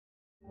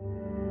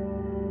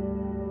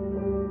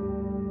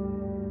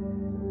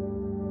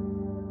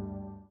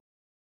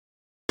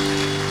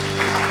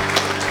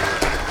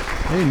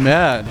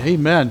Amen.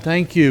 Amen.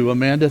 Thank you,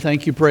 Amanda.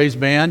 Thank you, Praise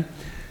Band.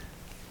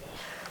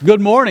 Good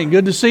morning.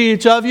 Good to see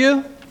each of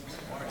you.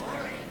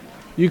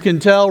 You can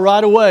tell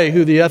right away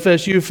who the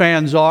FSU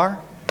fans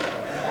are.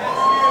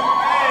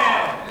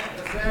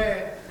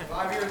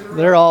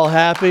 They're all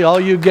happy. All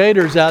you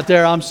Gators out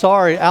there, I'm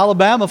sorry.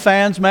 Alabama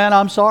fans, man,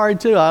 I'm sorry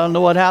too. I don't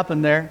know what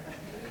happened there.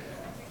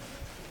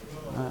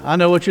 I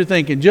know what you're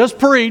thinking. Just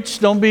preach.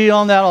 Don't be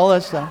on that, all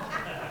that stuff.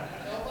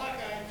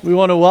 We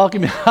want to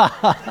welcome you.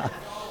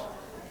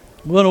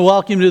 We want to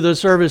welcome you to the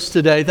service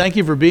today. Thank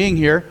you for being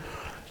here.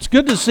 It's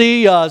good to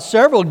see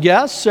several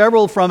guests,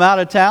 several from out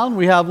of town.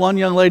 We have one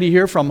young lady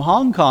here from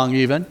Hong Kong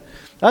even.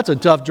 That's a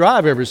tough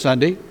drive every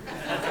Sunday.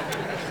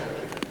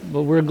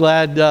 But we're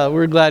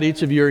glad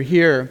each of you are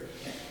here.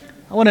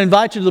 I want to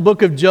invite you to the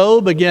book of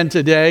Job again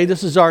today.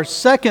 This is our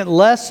second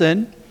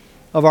lesson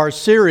of our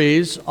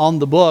series on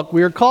the book.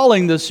 We are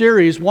calling the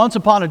series Once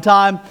Upon a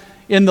Time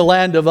in the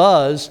Land of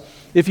Uz.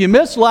 If you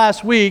missed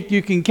last week,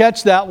 you can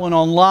catch that one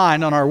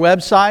online on our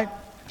website.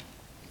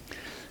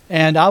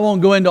 And I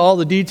won't go into all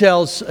the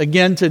details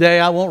again today.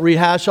 I won't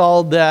rehash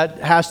all that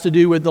has to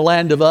do with the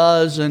land of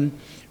Uz and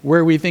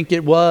where we think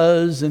it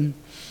was and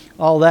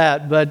all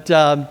that. But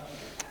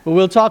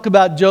we'll talk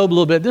about Job a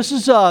little bit. This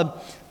is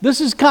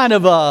kind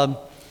of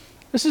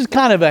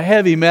a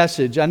heavy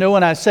message. I know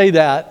when I say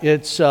that,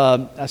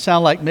 I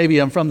sound like maybe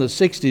I'm from the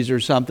 60s or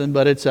something,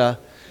 but it's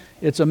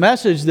a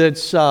message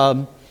that's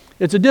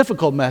it's a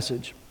difficult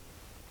message.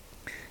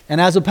 And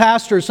as a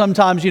pastor,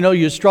 sometimes,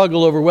 you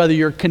struggle over whether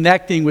you're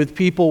connecting with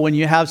people when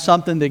you have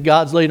something that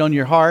God's laid on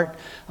your heart.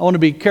 I want to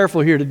be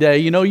careful here today.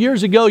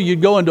 Years ago,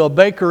 you'd go into a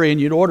bakery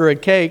and you'd order a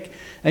cake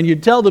and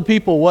you'd tell the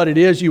people what it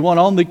is you want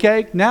on the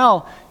cake.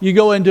 Now, you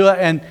go into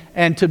it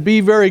and to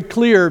be very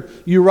clear,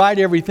 you write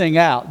everything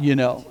out,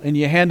 and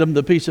you hand them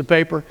the piece of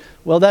paper.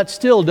 Well, that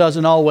still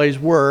doesn't always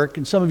work.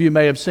 And some of you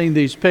may have seen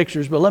these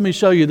pictures, but let me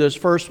show you this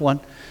first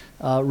one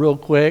real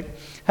quick.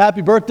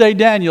 Happy birthday,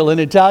 Daniel, in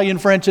Italian,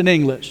 French, and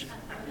English.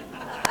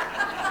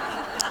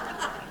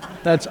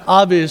 That's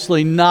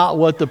obviously not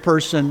what the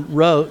person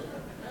wrote.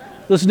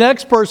 This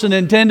next person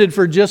intended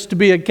for just to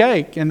be a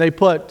cake, and they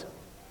put,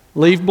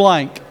 leave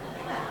blank.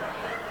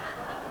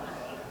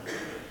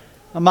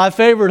 My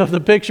favorite of the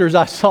pictures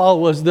I saw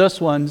was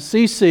this one,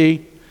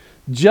 CC,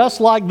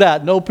 just like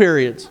that, no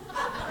periods.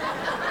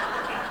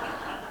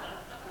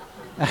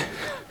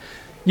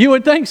 You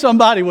would think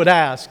somebody would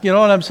ask, you know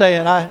what I'm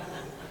saying?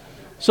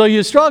 So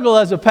you struggle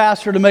as a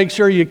pastor to make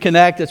sure you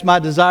connect. It's my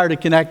desire to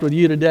connect with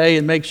you today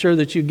and make sure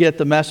that you get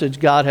the message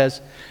God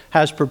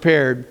has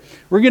prepared.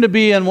 We're going to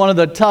be in one of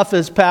the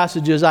toughest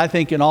passages, I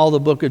think, in all the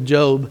book of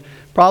Job.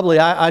 Probably,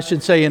 I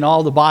should say, in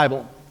all the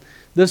Bible.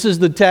 This is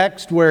the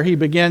text where he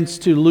begins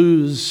to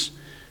lose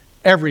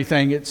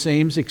everything, it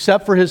seems,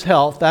 except for his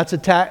health. That's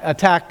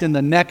attacked in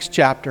the next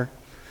chapter.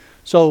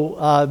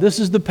 So this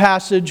is the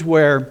passage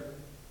where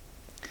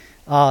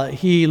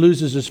he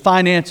loses his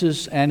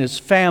finances and his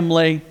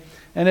family.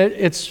 And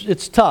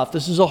it's tough.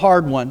 This is a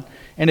hard one.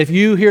 And if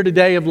you here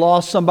today have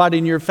lost somebody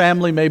in your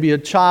family, maybe a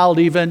child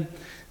even,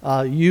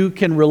 you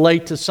can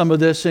relate to some of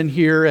this in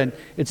here. And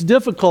it's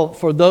difficult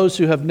for those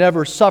who have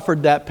never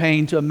suffered that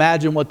pain to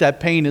imagine what that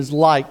pain is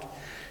like.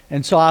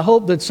 And so I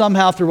hope that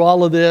somehow through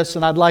all of this,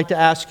 and I'd like to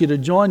ask you to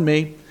join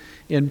me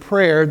in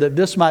prayer that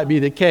this might be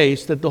the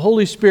case, that the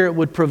Holy Spirit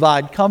would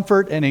provide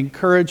comfort and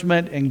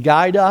encouragement and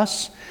guide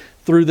us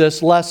through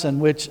this lesson,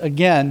 which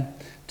again,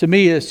 to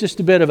me, it's just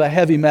a bit of a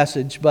heavy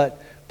message,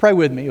 but pray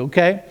with me,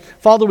 okay?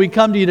 Father, we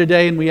come to you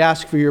today and we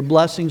ask for your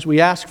blessings. We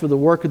ask for the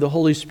work of the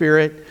Holy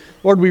Spirit.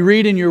 Lord, we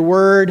read in your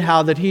word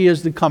how that he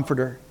is the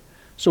comforter.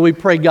 So we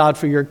pray, God,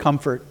 for your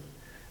comfort.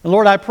 And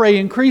Lord, I pray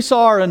increase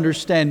our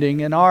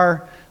understanding and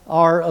our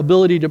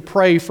ability to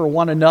pray for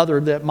one another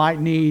that might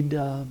need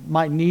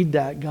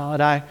that,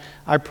 God.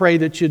 I pray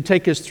that you'd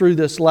take us through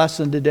this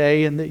lesson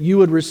today and that you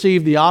would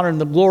receive the honor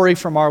and the glory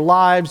from our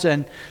lives.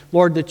 And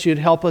Lord, that you'd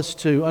help us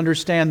to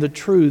understand the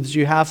truths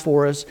you have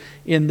for us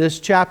in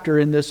this chapter,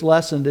 in this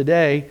lesson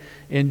today.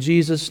 In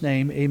Jesus'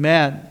 name,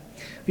 amen.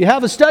 If you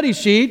have a study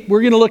sheet,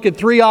 we're going to look at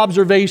 3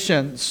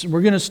 observations.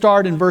 We're going to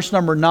start in verse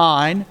number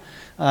 9.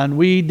 And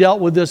we dealt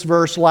with this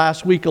verse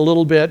last week a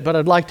little bit, but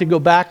I'd like to go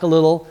back a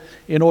little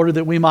in order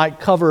that we might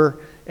cover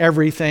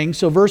everything.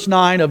 So verse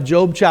 9 of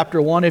Job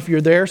chapter 1, if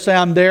you're there, say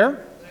I'm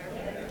there.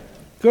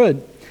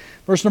 Good.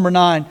 Verse number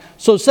 9.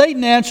 So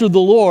Satan answered the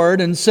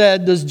Lord and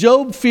said, does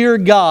Job fear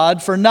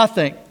God for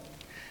nothing?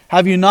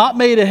 Have you not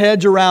made a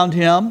hedge around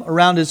him,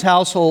 around his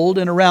household,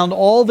 and around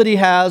all that he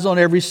has on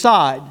every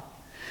side?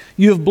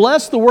 You have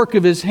blessed the work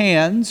of his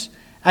hands,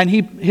 and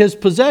his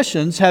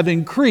possessions have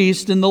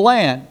increased in the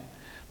land.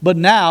 But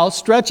now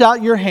stretch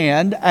out your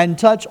hand and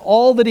touch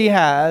all that he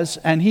has,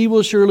 and he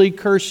will surely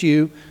curse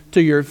you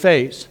to your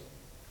face.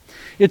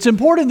 It's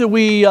important that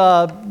we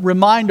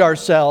remind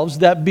ourselves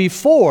that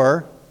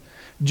before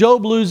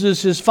Job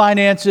loses his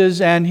finances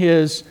and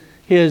his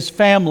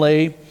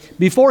family,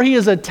 before he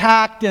is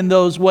attacked in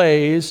those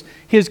ways,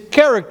 his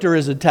character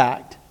is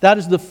attacked. That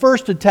is the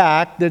first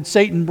attack that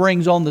Satan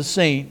brings on the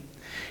scene.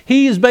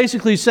 He is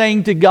basically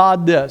saying to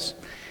God this: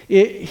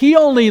 He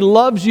only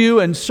loves you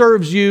and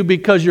serves you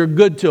because you're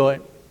good to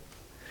Him.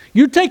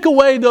 You take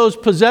away those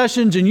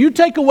possessions and you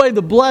take away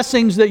the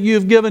blessings that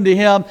you've given to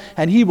Him,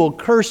 and He will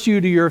curse you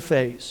to your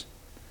face.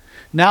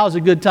 Now is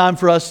a good time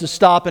for us to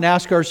stop and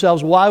ask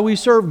ourselves why we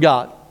serve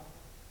God.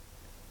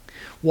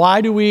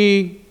 Why do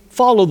we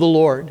follow the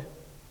Lord?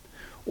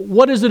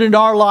 What is it in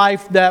our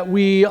life that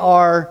we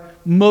are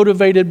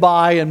motivated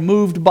by and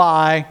moved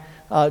by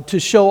to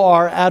show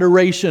our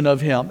adoration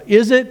of Him?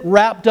 Is it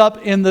wrapped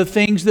up in the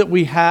things that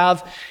we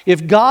have?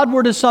 If God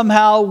were to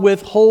somehow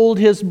withhold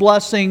His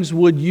blessings,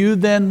 would you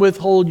then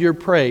withhold your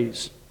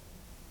praise?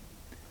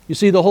 You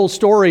see, the whole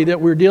story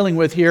that we're dealing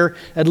with here,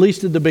 at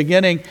least at the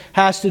beginning,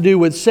 has to do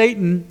with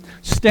Satan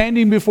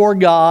standing before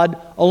God,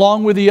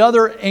 along with the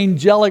other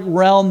angelic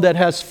realm that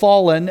has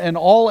fallen, and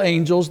all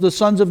angels, the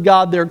sons of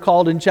God, they're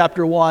called in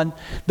chapter 1.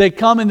 They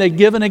come and they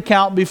give an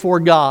account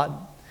before God.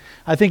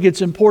 I think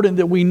it's important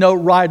that we note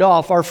right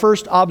off, our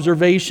first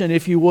observation,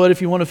 if you would,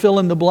 if you want to fill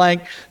in the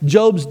blank,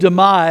 Job's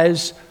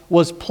demise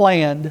was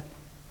planned.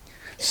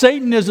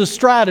 Satan is a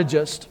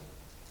strategist.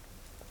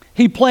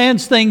 He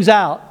plans things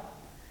out.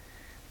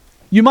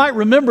 You might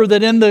remember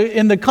that in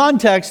the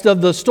context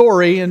of the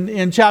story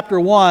in chapter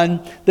 1,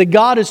 that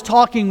God is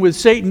talking with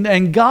Satan,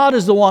 and God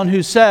is the one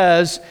who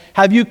says,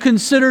 "Have you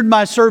considered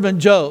my servant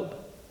Job?"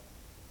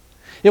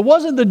 It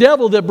wasn't the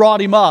devil that brought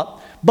him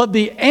up, but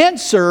the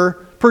answer,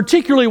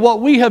 particularly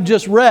what we have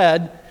just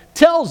read,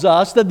 tells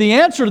us that the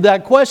answer to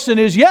that question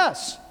is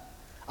yes,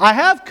 I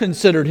have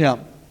considered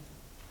him.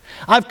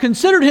 I've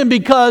considered him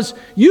because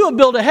you have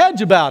built a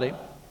hedge about him.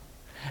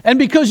 And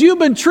because you've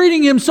been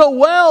treating him so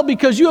well,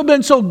 because you have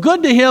been so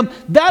good to him,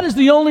 that is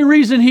the only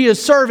reason he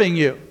is serving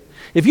you.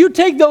 If you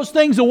take those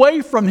things away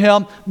from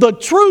him, the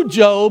true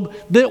Job,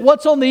 that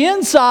what's on the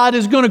inside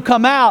is going to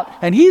come out,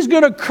 and he's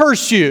going to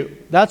curse you.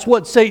 That's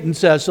what Satan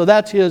says. So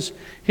that's his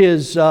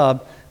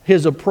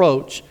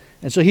approach.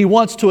 And so he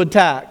wants to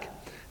attack.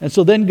 And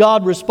so then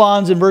God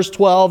responds in verse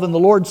 12, "And the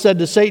Lord said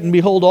to Satan,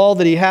 Behold, all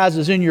that he has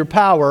is in your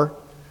power,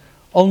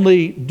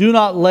 only do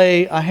not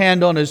lay a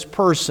hand on his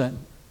person."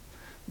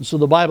 And so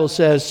the Bible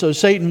says, so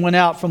Satan went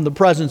out from the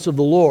presence of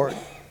the Lord.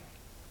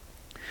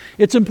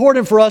 It's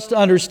important for us to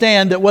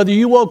understand that whether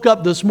you woke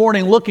up this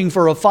morning looking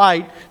for a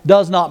fight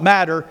does not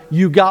matter.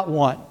 You got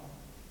one.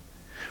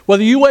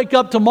 Whether you wake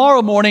up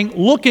tomorrow morning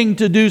looking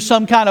to do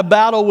some kind of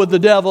battle with the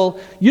devil,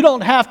 you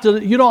don't have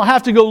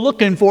to go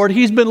looking for it.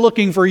 He's been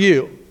looking for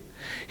you.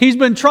 He's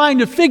been trying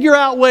to figure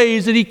out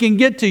ways that he can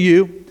get to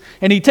you.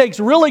 And he takes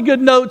really good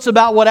notes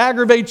about what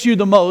aggravates you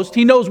the most.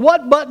 He knows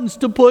what buttons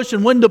to push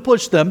and when to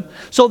push them,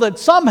 so that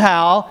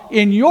somehow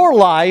in your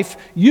life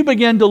you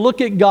begin to look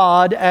at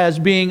God as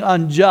being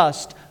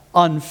unjust,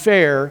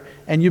 unfair,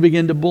 and you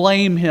begin to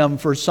blame Him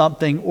for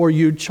something, or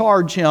you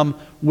charge Him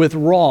with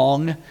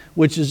wrong,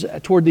 which is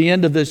toward the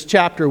end of this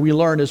chapter we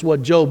learn is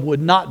what Job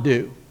would not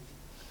do.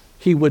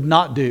 He would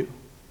not do.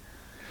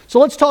 So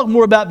let's talk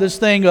more about this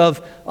thing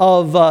of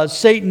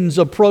Satan's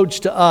approach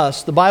to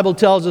us. The Bible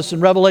tells us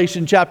in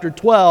Revelation chapter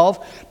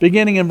 12,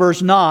 beginning in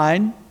verse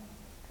 9,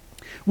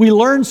 we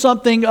learn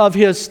something of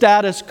his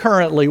status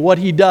currently, what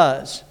he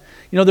does.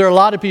 You know, there are a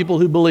lot of people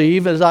who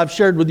believe, as I've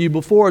shared with you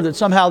before, that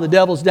somehow the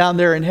devil's down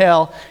there in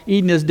hell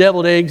eating his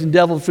deviled eggs and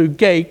devil food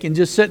cake and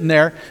just sitting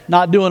there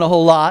not doing a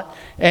whole lot.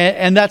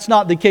 And that's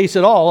not the case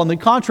at all. On the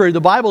contrary, the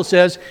Bible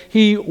says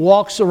he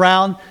walks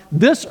around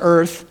this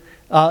earth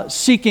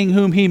seeking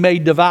whom he may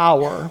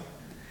devour.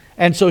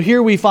 And so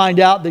here we find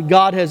out that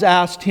God has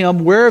asked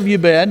him, "Where have you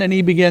been?" And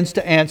he begins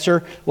to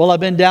answer, "Well, I've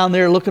been down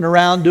there looking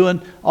around,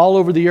 doing all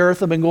over the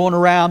earth. I've been going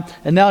around."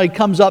 And now he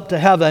comes up to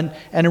heaven.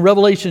 And in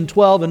Revelation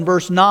 12 and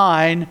verse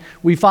 9,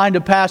 we find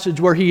a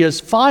passage where he is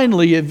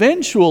finally,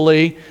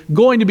 eventually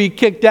going to be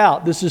kicked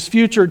out. This is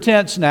future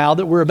tense now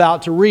that we're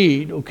about to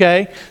read,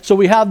 okay? So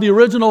we have the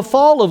original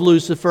fall of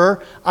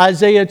Lucifer,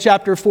 Isaiah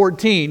chapter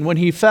 14, when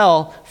he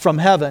fell from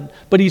heaven.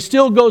 But he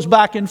still goes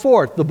back and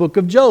forth. The book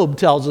of Job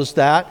tells us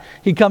that.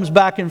 He comes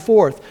back and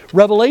forth.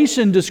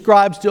 Revelation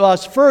describes to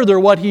us further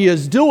what he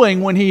is doing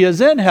when he is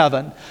in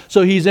heaven.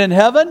 So he's in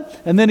heaven,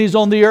 and then he's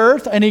on the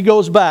earth, and he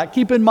goes back.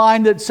 Keep in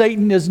mind that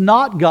Satan is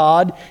not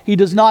God. He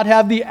does not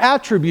have the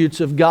attributes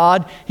of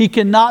God. He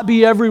cannot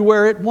be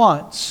everywhere at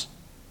once.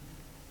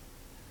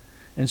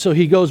 And so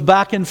he goes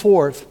back and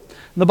forth.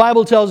 The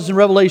Bible tells us in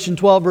Revelation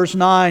 12 verse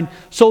 9,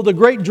 "So the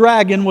great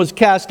dragon was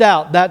cast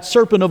out, that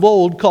serpent of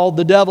old called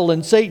the devil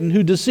and Satan,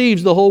 who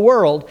deceives the whole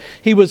world.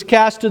 He was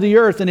cast to the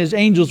earth, and his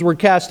angels were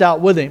cast out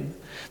with him.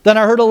 Then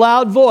I heard a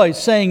loud voice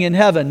saying in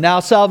heaven,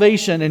 Now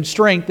salvation and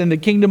strength in the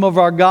kingdom of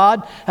our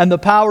God and the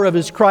power of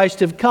his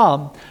Christ have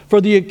come. For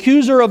the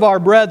accuser of our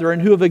brethren,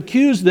 who have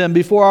accused them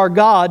before our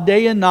God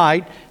day and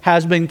night,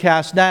 has been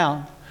cast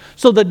down."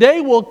 So the day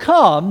will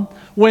come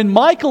when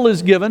Michael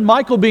is given,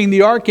 Michael being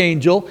the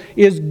archangel,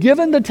 is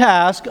given the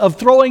task of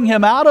throwing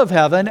him out of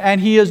heaven,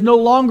 and he is no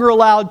longer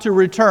allowed to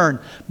return.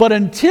 But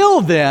until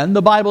then,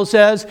 the Bible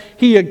says,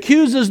 he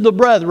accuses the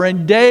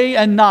brethren day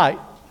and night.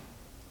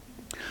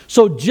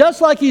 So just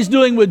like he's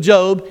doing with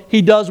Job,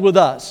 he does with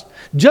us.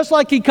 Just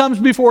like he comes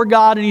before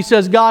God and he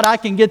says, God, I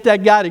can get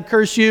that guy to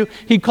curse you,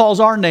 he calls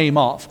our name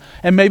off.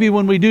 And maybe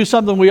when we do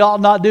something we ought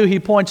not do, he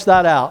points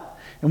that out.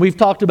 And we've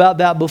talked about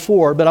that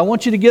before, but I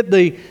want you to get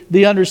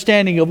the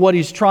understanding of what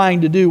he's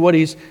trying to do,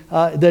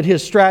 that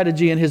his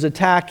strategy and his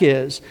attack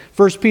is.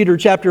 1 Peter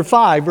chapter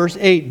 5, verse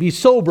 8, be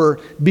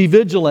sober, be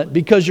vigilant,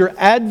 because your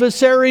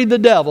adversary, the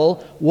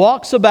devil,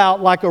 walks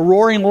about like a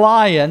roaring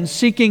lion,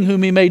 seeking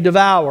whom he may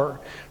devour.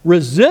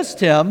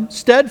 Resist him,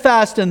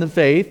 steadfast in the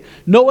faith,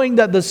 knowing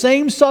that the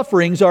same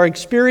sufferings are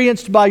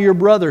experienced by your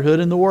brotherhood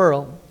in the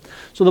world.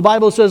 So the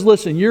Bible says,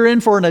 listen, you're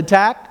in for an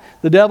attack.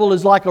 The devil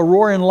is like a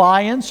roaring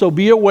lion, so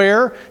be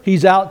aware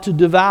he's out to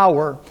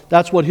devour.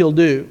 That's what he'll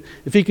do.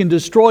 If he can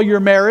destroy your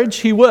marriage,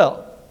 he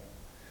will.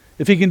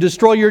 If he can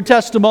destroy your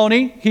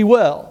testimony, he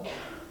will.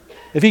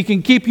 If he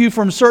can keep you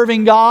from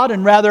serving God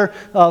and rather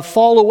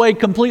fall away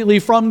completely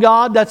from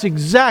God, that's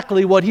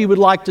exactly what he would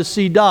like to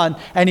see done.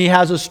 And he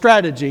has a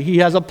strategy. He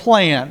has a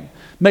plan.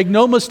 Make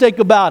no mistake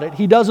about it.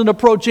 He doesn't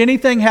approach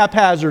anything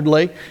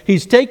haphazardly.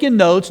 He's taking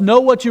notes, know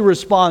what you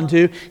respond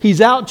to.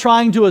 He's out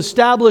trying to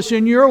establish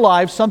in your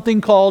life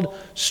something called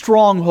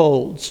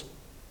strongholds.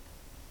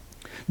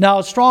 Now,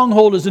 a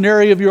stronghold is an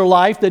area of your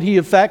life that he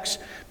affects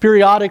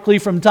periodically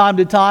from time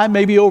to time,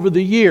 maybe over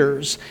the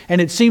years.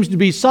 And it seems to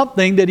be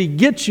something that he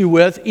gets you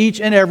with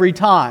each and every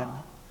time,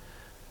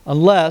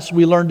 unless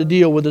we learn to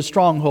deal with the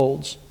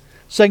strongholds.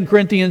 2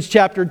 Corinthians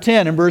chapter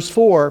 10 and verse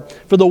 4,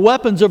 for the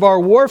weapons of our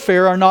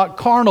warfare are not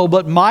carnal,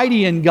 but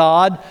mighty in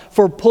God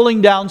for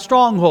pulling down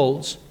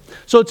strongholds.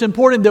 So it's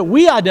important that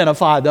we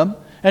identify them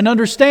and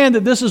understand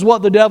that this is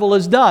what the devil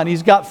has done.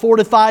 He's got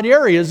fortified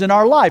areas in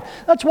our life.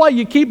 That's why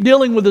you keep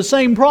dealing with the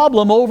same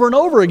problem over and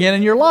over again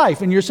in your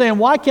life. And you're saying,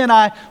 why can't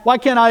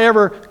I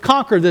ever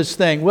conquer this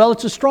thing? Well,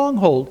 it's a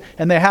stronghold,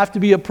 and they have to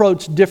be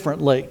approached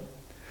differently.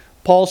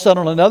 Paul said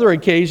on another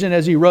occasion,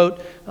 as he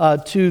wrote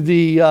to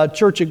the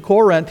church at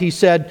Corinth, he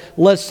said,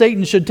 lest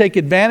Satan should take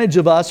advantage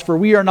of us, for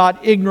we are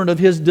not ignorant of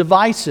his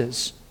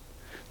devices.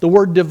 The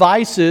word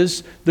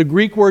devices, the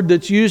Greek word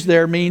that's used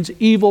there, means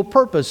evil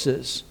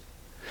purposes.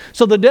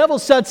 So the devil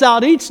sets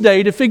out each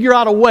day to figure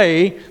out a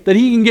way that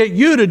he can get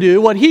you to do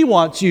what he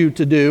wants you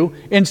to do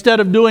instead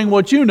of doing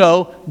what you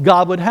know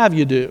God would have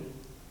you do.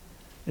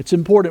 It's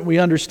important we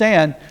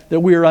understand that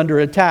we are under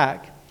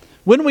attack.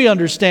 When we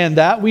understand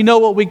that, we know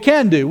what we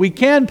can do. We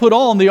can put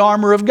on the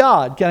armor of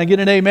God. Can I get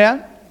an amen?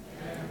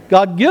 Amen.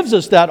 God gives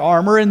us that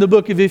armor in the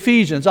book of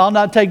Ephesians. I'll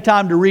not take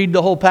time to read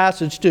the whole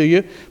passage to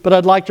you, but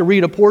I'd like to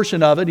read a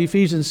portion of it.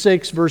 Ephesians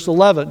 6, verse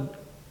 11.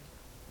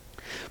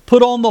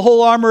 Put on the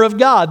whole armor of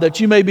God, that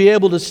you may be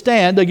able to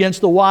stand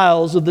against the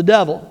wiles of the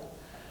devil.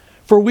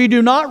 For we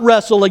do not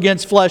wrestle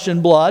against flesh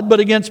and blood, but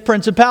against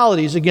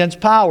principalities, against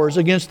powers,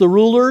 against the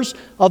rulers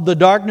of the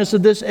darkness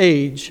of this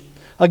age,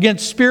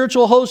 against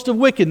spiritual hosts of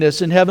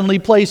wickedness in heavenly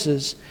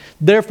places.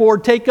 Therefore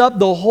take up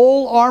the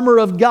whole armor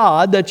of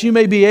God, that you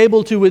may be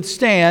able to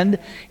withstand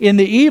in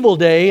the evil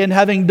day, and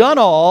having done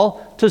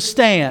all, to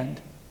stand.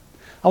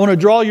 I want to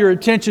draw your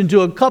attention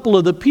to a couple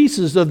of the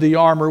pieces of the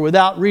armor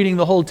without reading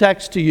the whole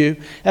text to you.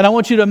 And I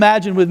want you to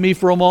imagine with me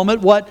for a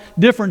moment what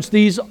difference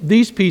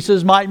these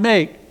pieces might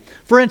make.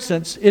 For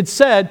instance, it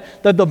said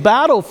that the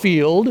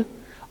battlefield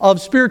of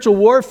spiritual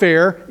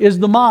warfare is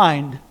the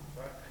mind.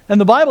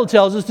 And the Bible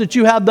tells us that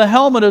you have the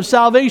helmet of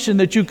salvation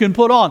that you can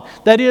put on.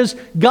 That is,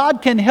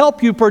 God can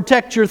help you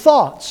protect your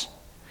thoughts.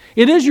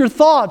 It is your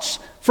thoughts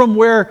from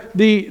where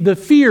the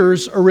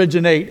fears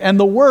originate, and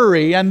the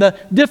worry, and the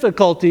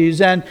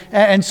difficulties,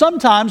 and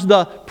sometimes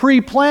the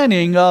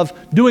pre-planning of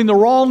doing the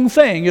wrong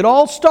thing. It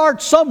all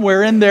starts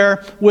somewhere in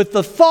there with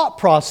the thought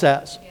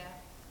process. Yeah.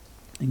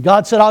 And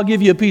God said, I'll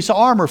give you a piece of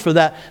armor for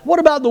that. What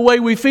about the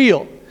way we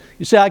feel?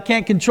 You say, I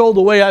can't control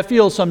the way I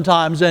feel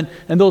sometimes, and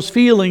those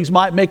feelings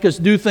might make us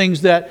do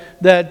things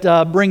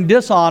that bring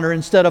dishonor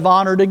instead of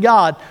honor to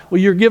God. Well,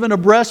 you're given a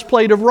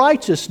breastplate of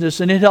righteousness,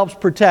 and it helps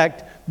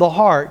protect the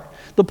heart.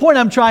 The point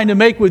I'm trying to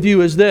make with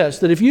you is this,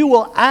 that if you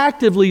will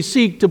actively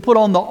seek to put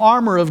on the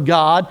armor of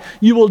God,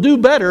 you will do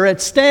better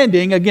at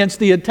standing against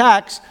the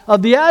attacks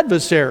of the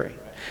adversary.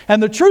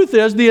 And the truth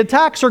is, the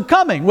attacks are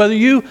coming. Whether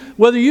you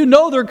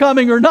know they're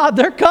coming or not,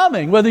 they're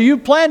coming. Whether you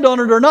planned on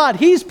it or not,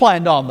 he's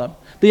planned on them.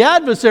 The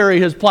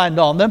adversary has planned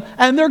on them,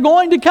 and they're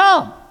going to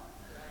come.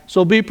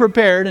 So be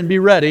prepared and be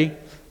ready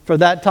for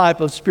that type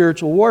of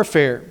spiritual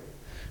warfare.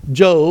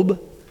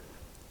 Job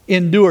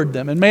endured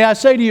them. And may I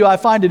say to you, I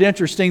find it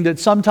interesting that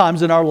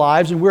sometimes in our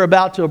lives, and we're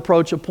about to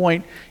approach a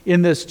point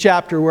in this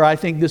chapter where I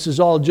think this is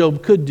all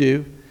Job could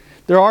do.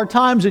 There are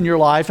times in your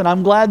life, and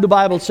I'm glad the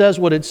Bible says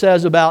what it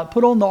says about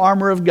put on the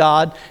armor of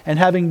God, and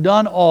having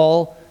done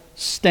all,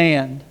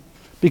 stand.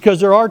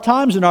 Because there are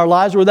times in our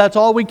lives where that's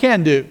all we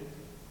can do.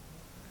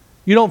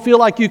 You don't feel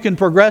like you can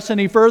progress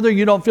any further.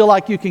 You don't feel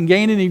like you can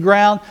gain any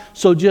ground.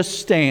 So just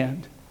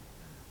stand.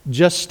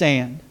 Just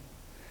stand.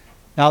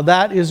 Now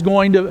that is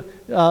going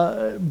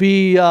to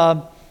be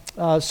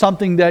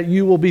something that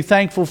you will be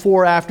thankful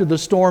for after the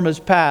storm has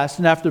passed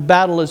and after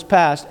battle has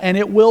passed. And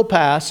it will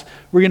pass.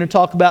 We're going to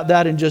talk about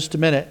that in just a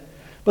minute.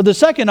 But the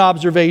second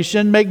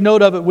observation, make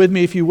note of it with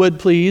me if you would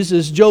please,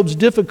 is Job's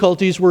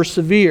difficulties were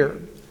severe.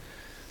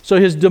 So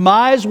his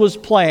demise was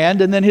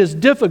planned, and then his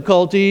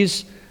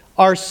difficulties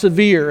are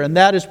severe. And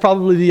that is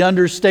probably the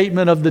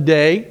understatement of the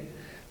day,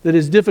 that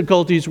his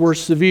difficulties were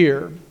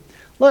severe.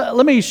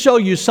 Let me show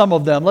you some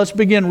of them. Let's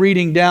begin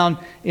reading down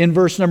in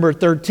verse number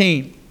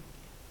 13.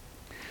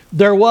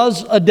 There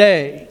was a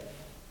day.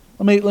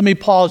 Let me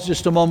pause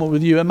just a moment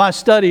with you. In my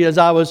study, as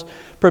I was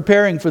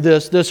preparing for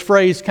this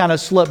phrase kind of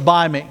slipped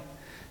by me.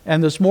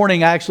 And this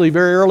morning, actually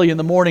very early in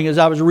the morning, as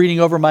I was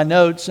reading over my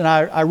notes, and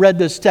I read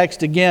this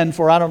text again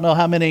for I don't know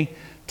how many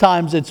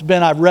times it's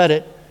been I've read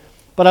it.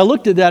 But I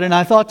looked at that and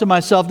I thought to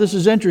myself, this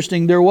is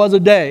interesting. There was a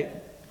day.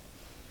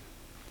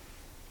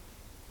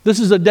 This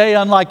is a day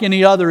unlike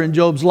any other in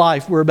Job's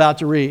life we're about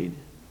to read.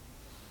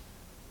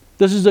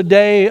 This is a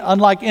day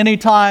unlike any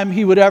time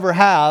he would ever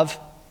have.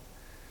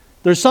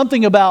 There's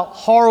something about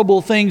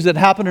horrible things that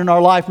happen in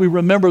our life. We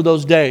remember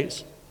those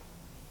days.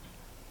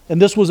 And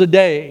this was a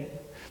day.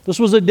 This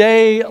was a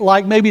day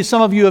like maybe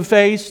some of you have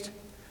faced,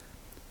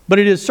 but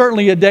it is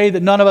certainly a day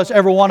that none of us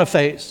ever want to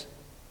face.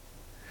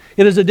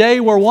 It is a day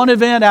where one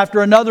event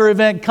after another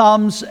event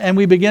comes and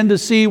we begin to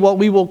see what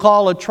we will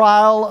call a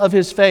trial of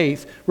his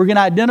faith. We're going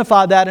to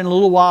identify that in a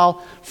little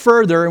while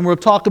further, and we'll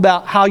talk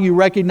about how you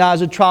recognize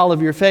a trial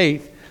of your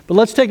faith. But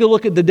let's take a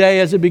look at the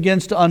day as it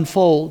begins to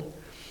unfold.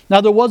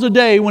 Now there was a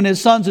day when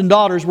his sons and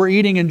daughters were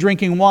eating and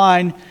drinking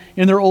wine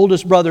in their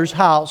oldest brother's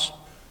house.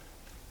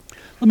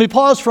 Let me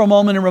pause for a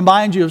moment and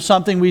remind you of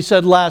something we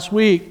said last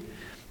week,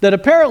 that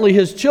apparently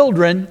his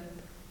children,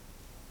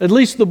 at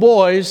least the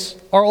boys,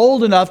 are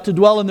old enough to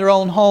dwell in their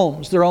own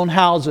homes, their own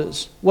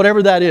houses,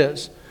 whatever that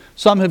is.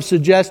 Some have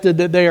suggested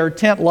that they are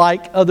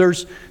tent-like,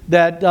 others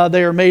that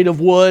they are made of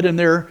wood and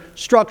they're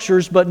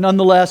structures, but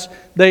nonetheless,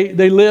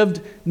 they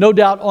lived, no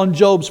doubt, on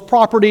Job's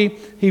property.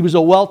 He was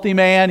a wealthy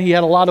man. He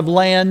had a lot of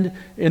land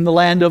in the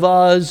land of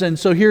Uz, and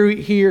so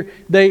here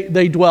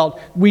they dwelt.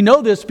 We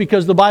know this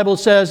because the Bible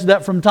says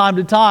that from time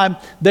to time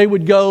they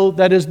would go,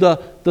 that is,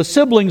 the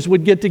siblings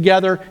would get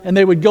together and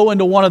they would go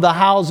into one of the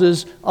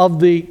houses of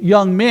the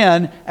young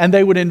men and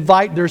they would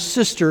invite their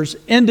sisters,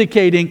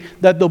 indicating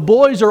that the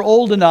boys are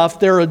old enough,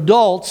 they're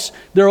adults,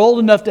 they're old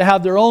enough to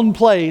have their own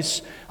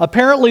place.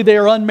 Apparently they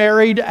are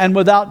unmarried and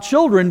without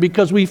children,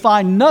 because we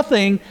find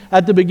nothing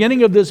at the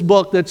beginning of this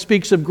book that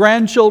speaks of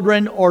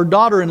grandchildren or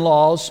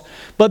daughter-in-laws,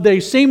 but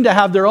they seem to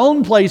have their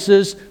own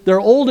places.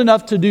 They're old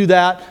enough to do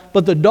that,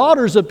 but the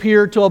daughters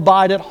appear to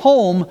abide at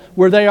home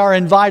where they are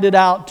invited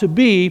out to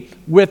be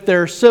with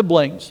their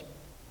siblings.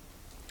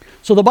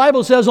 So the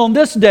Bible says on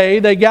this day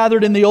they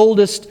gathered in the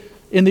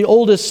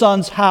oldest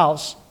son's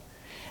house.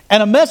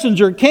 And a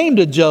messenger came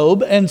to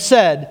Job and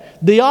said,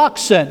 "The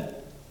oxen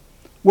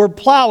were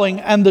plowing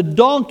and the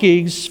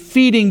donkeys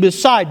feeding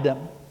beside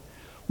them,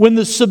 when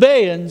the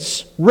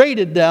Sabaeans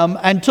raided them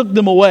and took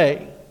them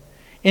away.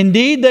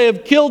 Indeed, they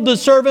have killed the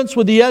servants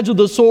with the edge of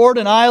the sword,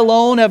 and I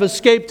alone have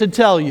escaped to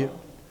tell you."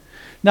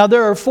 Now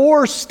there are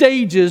 4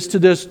 stages to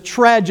this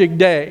tragic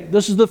day.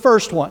 This is the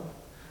first one,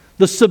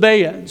 the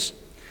Sabaeans.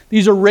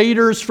 These are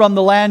raiders from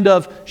the land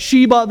of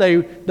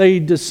Sheba. They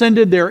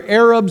descended. They're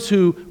Arabs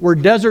who were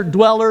desert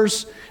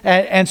dwellers.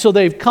 And so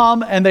they've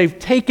come and they've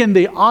taken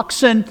the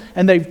oxen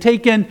and they've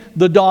taken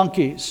the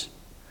donkeys.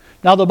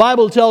 Now the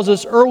Bible tells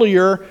us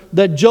earlier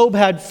that Job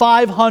had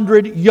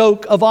 500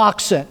 yoke of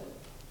oxen.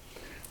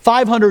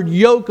 500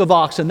 yoke of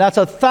oxen. That's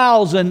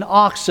 1,000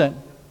 oxen.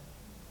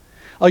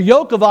 A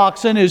yoke of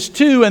oxen is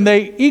 2, and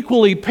they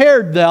equally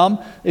paired them.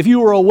 If you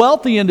were a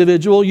wealthy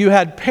individual, you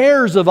had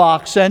pairs of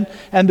oxen,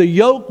 and the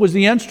yoke was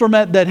the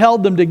instrument that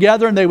held them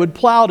together, and they would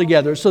plow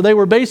together. So they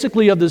were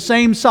basically of the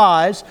same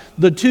size,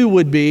 the 2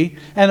 would be,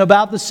 and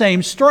about the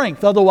same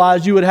strength.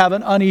 Otherwise, you would have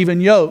an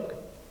uneven yoke.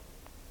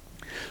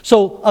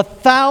 So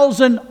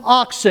 1,000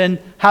 oxen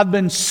have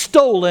been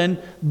stolen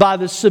by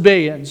the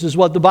Sabaeans, is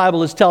what the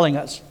Bible is telling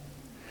us.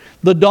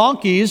 The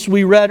donkeys,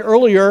 we read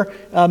earlier,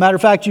 matter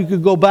of fact, you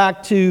could go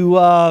back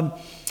to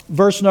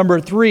verse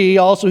number 3,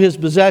 also his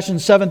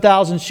possessions,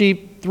 7,000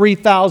 sheep,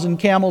 3,000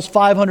 camels,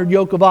 500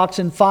 yoke of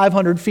oxen,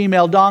 500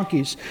 female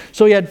donkeys.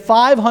 So he had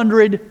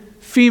 500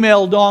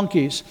 female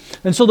donkeys.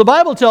 And so the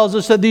Bible tells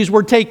us that these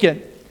were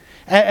taken,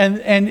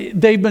 and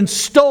they've been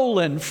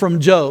stolen from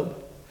Job.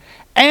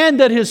 And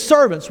that his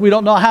servants, we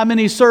don't know how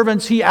many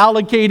servants he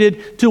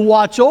allocated to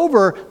watch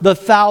over the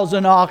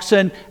 1,000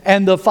 oxen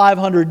and the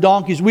 500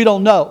 donkeys. We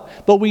don't know.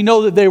 But we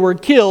know that they were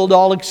killed,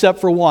 all except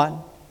for one.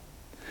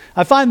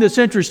 I find this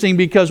interesting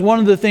because one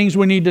of the things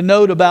we need to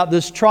note about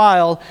this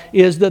trial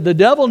is that the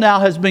devil now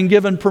has been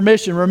given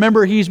permission.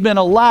 Remember, he's been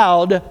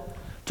allowed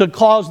to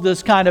cause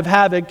this kind of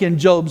havoc in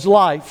Job's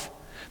life,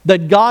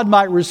 that God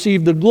might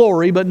receive the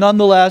glory, but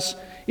nonetheless,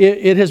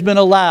 it has been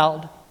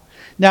allowed.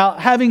 Now,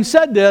 having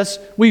said this,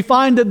 we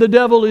find that the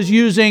devil is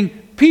using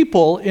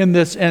people in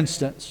this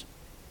instance.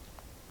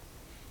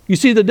 You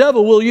see, the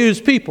devil will use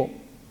people.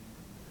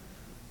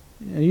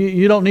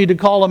 You don't need to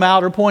call them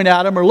out or point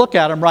at them or look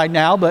at them right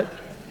now, but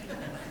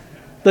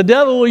the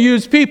devil will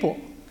use people.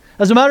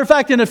 As a matter of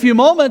fact, in a few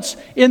moments,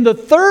 in the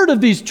third of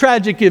these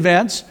tragic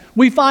events,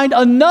 we find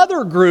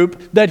another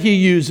group that he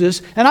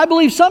uses, and I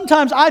believe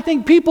sometimes I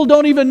think people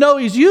don't even know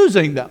he's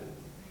using them.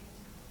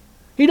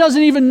 He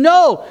doesn't even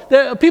know.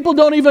 People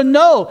don't even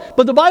know.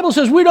 But the Bible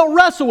says we don't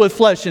wrestle with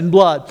flesh and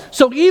blood.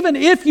 So even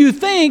if you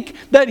think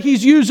that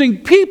he's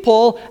using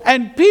people,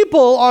 and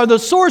people are the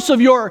source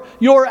of your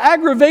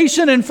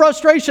aggravation and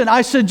frustration,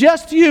 I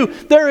suggest to you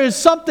there is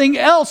something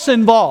else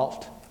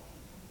involved.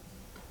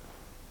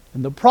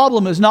 And the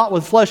problem is not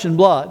with flesh and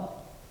blood,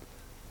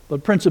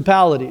 but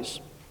principalities,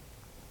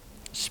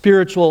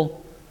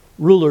 spiritual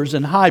rulers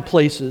in high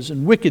places,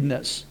 and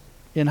wickedness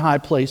in high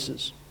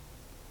places.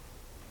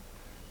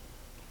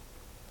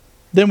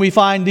 Then we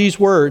find these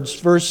words,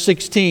 verse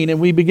 16, and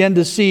we begin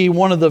to see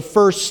one of the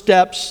first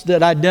steps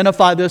that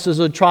identify this as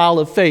a trial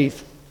of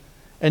faith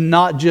and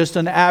not just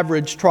an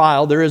average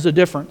trial. There is a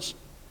difference.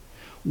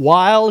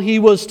 While he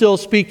was still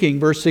speaking,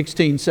 verse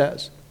 16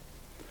 says,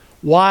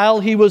 while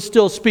he was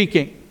still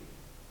speaking,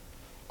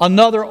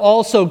 another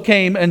also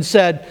came and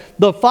said,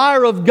 the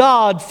fire of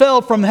God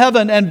fell from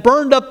heaven and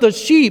burned up the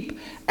sheep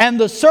and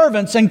the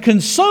servants and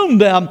consumed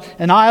them,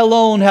 and I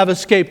alone have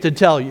escaped to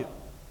tell you.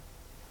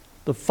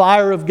 The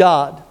fire of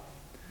God.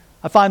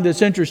 I find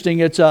this interesting.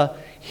 It's a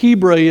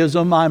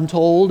Hebraism, I'm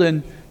told,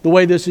 and the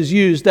way this is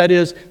used, that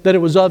is, that it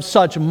was of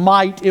such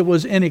might, it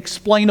was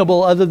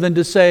inexplainable, other than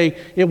to say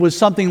it was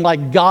something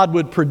like God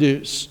would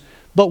produce.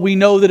 But we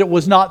know that it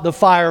was not the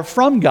fire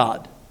from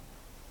God.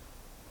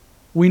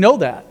 We know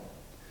that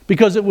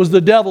because it was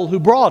the devil who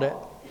brought it.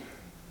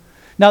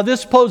 Now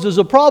this poses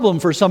a problem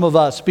for some of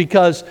us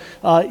because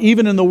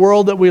even in the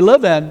world that we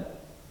live in,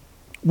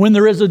 when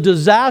there is a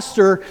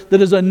disaster that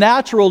is a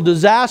natural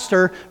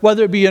disaster,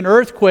 whether it be an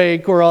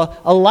earthquake or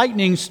a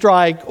lightning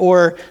strike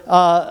or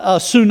a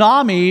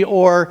tsunami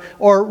or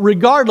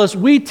regardless,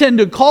 we tend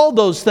to call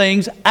those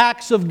things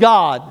acts of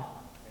God.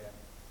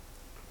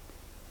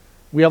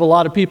 We have a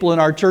lot of people in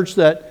our church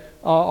that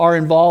are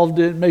involved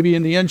maybe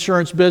in the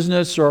insurance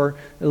business, or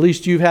at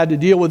least you've had to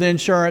deal with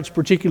insurance,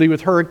 particularly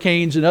with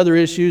hurricanes and other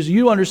issues.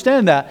 You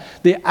understand that.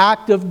 The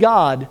act of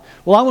God.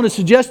 Well, I want to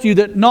suggest to you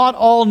that not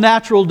all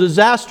natural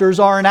disasters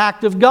are an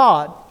act of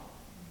God.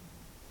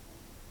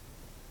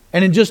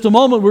 And in just a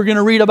moment, we're going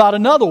to read about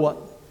another one.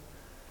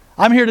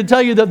 I'm here to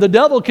tell you that the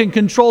devil can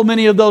control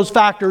many of those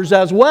factors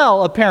as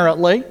well,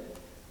 apparently,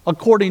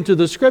 according to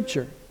the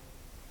Scripture.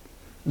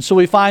 And so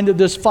we find that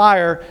this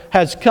fire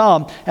has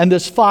come, and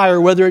this fire,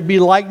 whether it be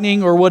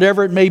lightning or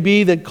whatever it may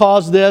be that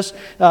caused this,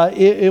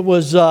 it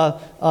was a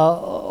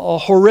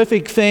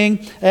horrific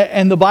thing.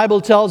 And the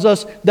Bible tells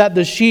us that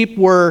the sheep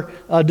were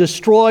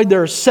destroyed.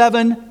 There are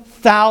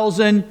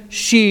 7,000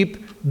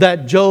 sheep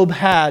that Job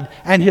had,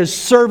 and his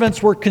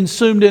servants were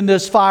consumed in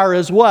this fire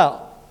as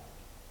well.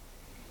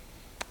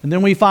 And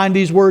then we find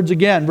these words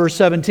again, verse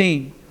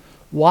 17.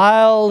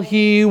 While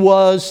he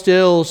was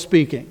still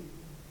speaking.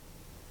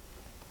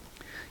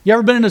 You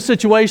ever been in a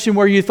situation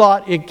where you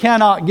thought it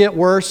cannot get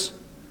worse,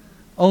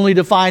 only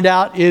to find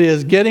out it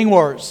is getting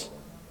worse?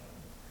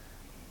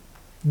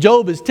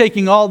 Job is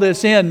taking all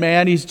this in,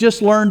 man. He's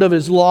just learned of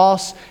his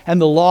loss, and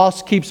the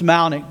loss keeps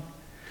mounting.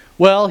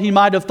 Well, he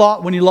might have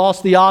thought when he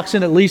lost the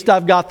oxen, at least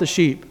I've got the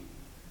sheep.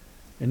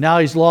 And now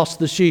he's lost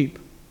the sheep.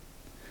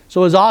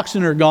 So his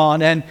oxen are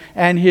gone,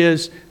 and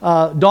his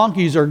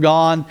donkeys are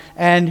gone,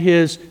 and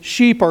his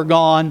sheep are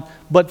gone.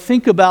 But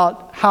think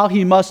about how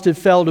he must have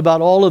felt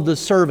about all of the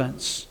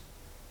servants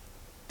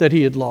that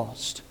he had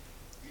lost.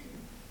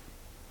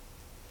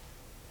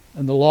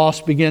 And the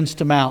loss begins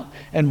to mount.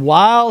 And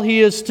while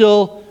he was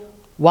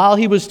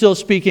still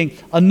speaking,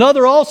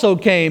 another also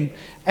came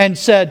and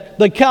said,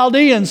 the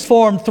Chaldeans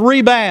formed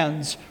 3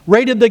 bands,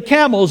 raided the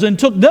camels and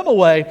took them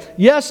away.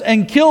 Yes,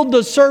 and killed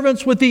the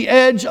servants with the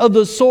edge of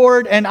the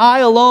sword, and I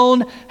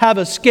alone have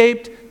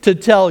escaped to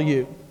tell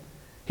you.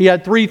 He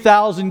had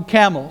 3,000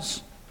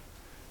 camels.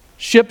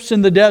 Ships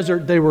in the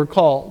desert, they were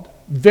called.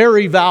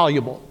 Very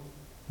valuable.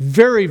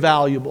 Very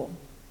valuable.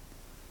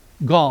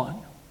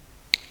 Gone.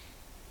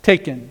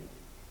 Taken.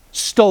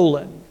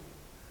 Stolen.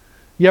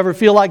 You ever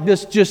feel like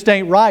this just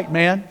ain't right,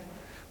 man?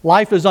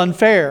 Life is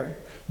unfair.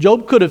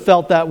 Job could have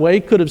felt that way,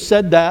 could have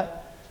said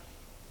that.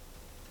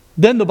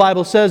 Then the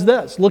Bible says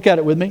this. Look at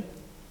it with me.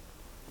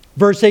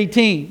 Verse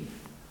 18.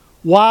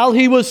 While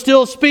he was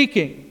still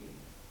speaking,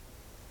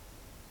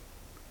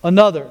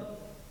 another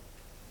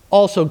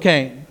also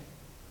came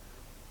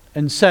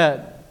and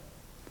said,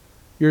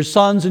 your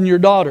sons and your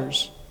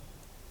daughters.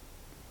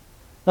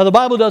 Now the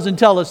Bible doesn't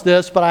tell us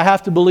this, but I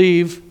have to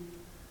believe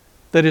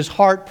that his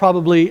heart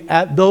probably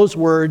at those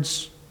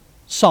words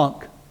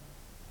sunk.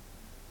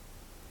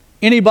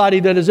 Anybody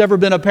that has ever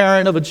been a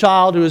parent of a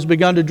child who has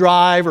begun to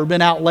drive or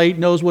been out late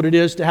knows what it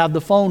is to have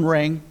the phone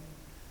ring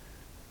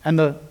and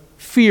the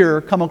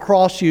fear come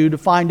across you to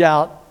find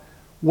out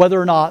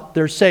whether or not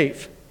they're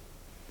safe.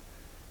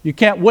 You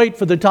can't wait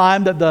for the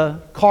time that the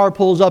car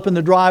pulls up in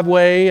the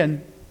driveway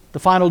and the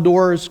final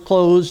door is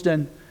closed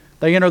and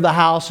they enter the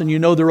house and you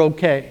know they're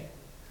okay.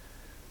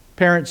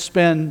 Parents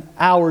spend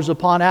hours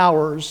upon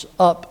hours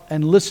up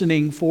and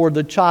listening for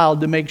the child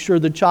to make sure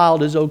the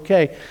child is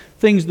okay.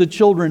 Things the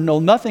children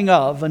know nothing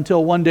of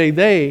until one day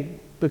they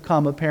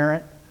become a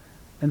parent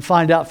and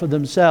find out for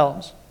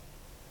themselves.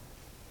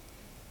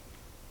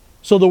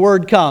 So the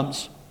word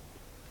comes.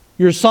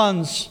 Your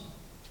sons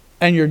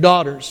and your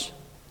daughters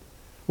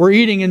were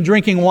eating and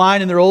drinking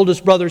wine in their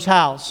oldest brother's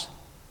house.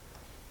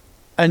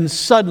 And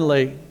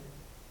suddenly,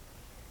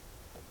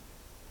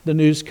 the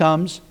news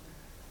comes.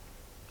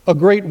 A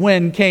great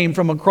wind came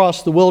from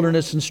across the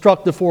wilderness and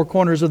struck the four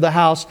corners of the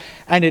house,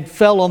 and it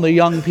fell on the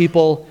young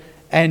people,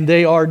 and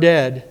they are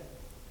dead.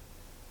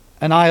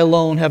 And I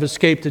alone have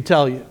escaped to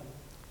tell you.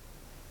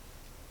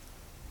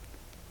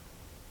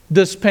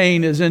 This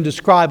pain is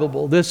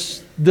indescribable.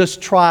 This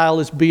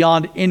trial is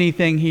beyond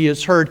anything he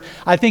has heard.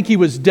 I think he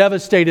was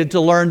devastated to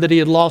learn that he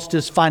had lost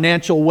his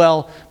financial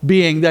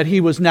well-being, that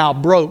he was now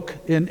broke.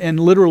 And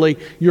literally,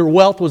 your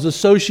wealth was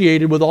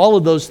associated with all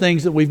of those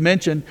things that we've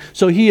mentioned.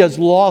 So he has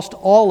lost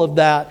all of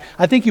that.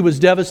 I think he was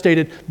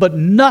devastated, but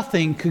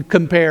nothing could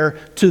compare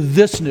to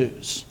this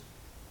news.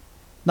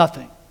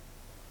 Nothing.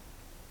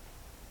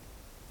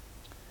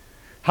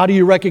 How do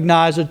you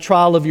recognize a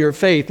trial of your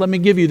faith? Let me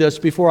give you this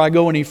before I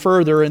go any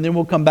further, and then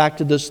we'll come back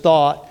to this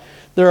thought.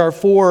 There are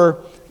 4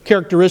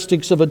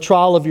 characteristics of a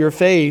trial of your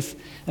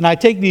faith, and I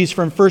take these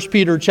from 1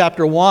 Peter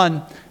chapter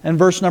 1 and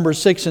verse number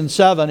 6 and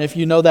 7, if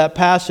you know that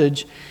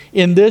passage.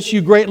 In this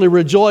you greatly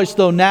rejoice,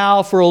 though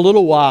now for a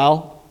little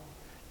while,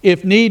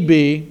 if need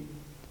be,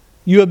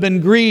 you have been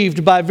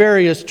grieved by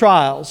various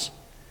trials,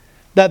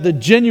 that the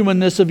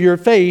genuineness of your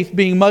faith,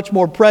 being much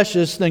more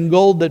precious than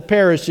gold that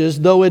perishes,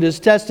 though it is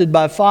tested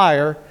by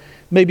fire,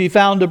 may be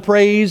found to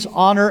praise,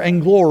 honor,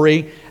 and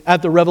glory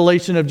at the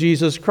revelation of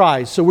Jesus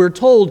Christ. So we're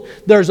told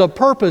there's a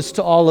purpose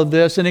to all of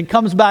this, and it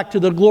comes back to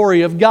the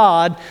glory of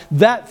God.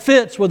 That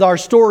fits with our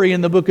story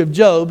in the book of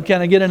Job.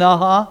 Can I get an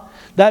uh-huh?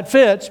 That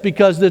fits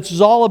because this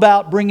is all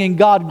about bringing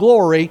God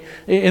glory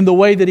in the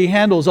way that He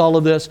handles all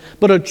of this.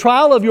 But a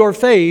trial of your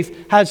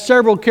faith has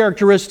several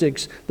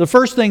characteristics. The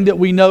first thing that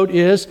we note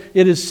is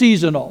it is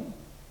seasonal.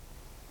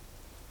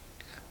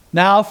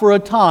 Now for a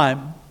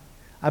time.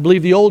 I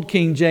believe the old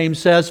King James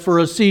says for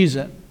a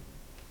season.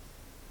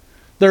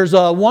 There's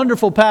a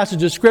wonderful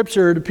passage of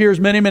Scripture. It appears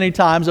many, many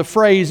times, a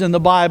phrase in the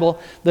Bible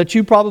that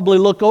you probably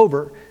look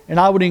over. And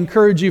I would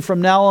encourage you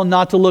from now on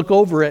not to look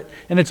over it.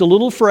 And it's a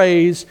little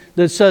phrase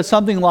that says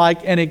something like,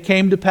 and it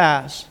came to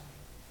pass.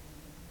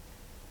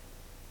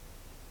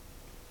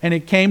 And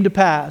it came to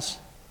pass.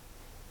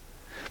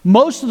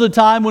 Most of the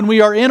time when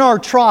we are in our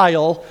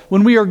trial,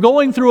 when we are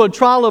going through a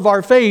trial of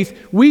our faith,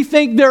 we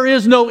think there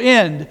is no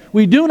end.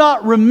 We do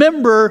not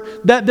remember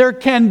that there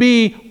can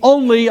be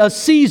only a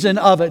season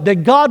of it,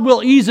 that God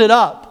will ease it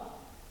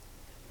up.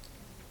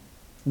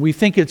 We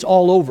think it's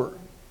all over.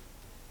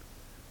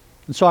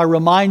 And so I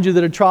remind you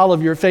that a trial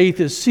of your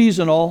faith is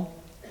seasonal.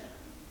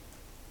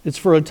 It's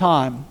for a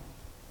time.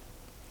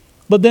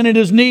 But then it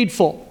is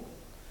needful.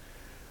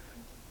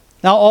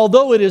 Now,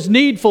 although it is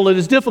needful, it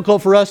is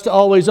difficult for us to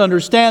always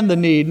understand the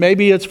need.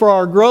 Maybe it's for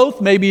our growth.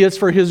 Maybe it's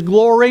for His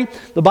glory.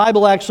 The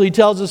Bible actually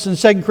tells us in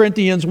 2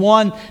 Corinthians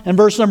 1 and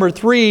verse number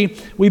 3,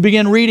 we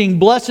begin reading,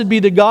 "Blessed be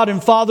the God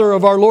and Father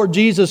of our Lord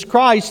Jesus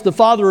Christ, the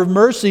Father of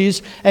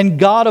mercies and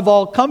God of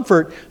all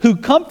comfort, who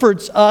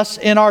comforts us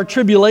in our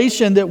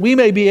tribulation, that we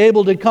may be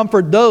able to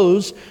comfort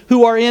those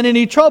who are in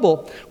any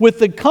trouble, with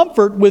the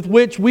comfort with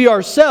which we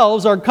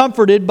ourselves are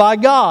comforted by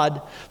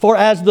God. For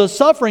as the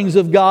sufferings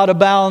of God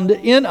abound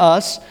in us,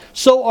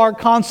 so our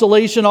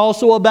consolation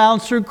also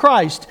abounds through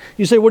Christ."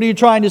 You say, what are you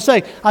trying to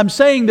say? I'm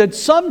saying that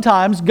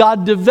sometimes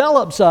God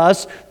develops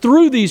us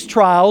through these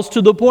trials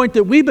to the point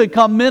that we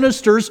become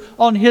ministers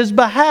on His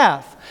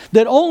behalf.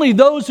 That only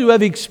those who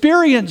have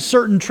experienced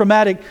certain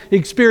traumatic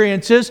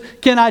experiences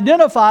can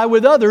identify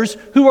with others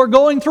who are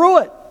going through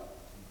it.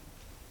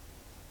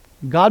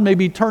 God may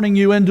be turning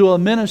you into a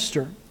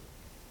minister,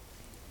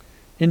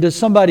 into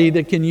somebody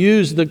that can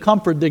use the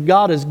comfort that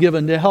God has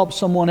given to help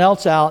someone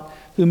else out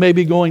who may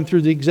be going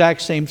through the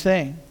exact same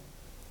thing.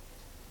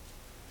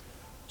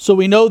 So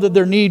we know that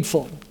they're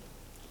needful.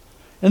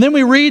 And then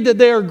we read that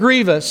they are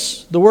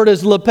grievous. The word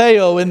is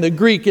lepeo in the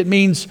Greek. It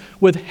means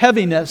with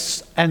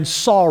heaviness and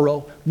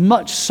sorrow,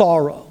 much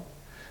sorrow.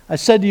 I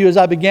said to you as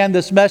I began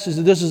this message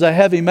that this is a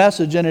heavy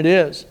message, and it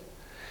is.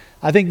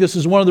 I think this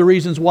is one of the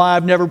reasons why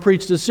I've never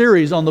preached a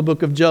series on the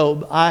book of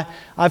Job.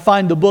 I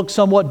find the book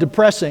somewhat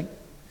depressing.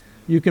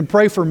 You can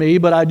pray for me,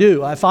 but I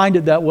do. I find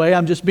it that way.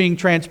 I'm just being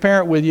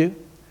transparent with you.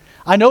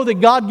 I know that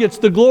God gets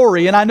the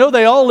glory, and I know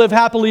they all live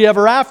happily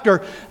ever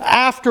after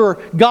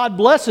God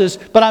blesses,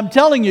 but I'm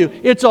telling you,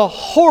 it's a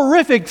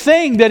horrific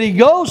thing that He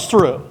goes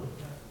through.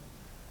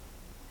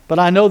 But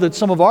I know that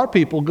some of our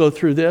people go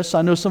through this.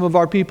 I know some of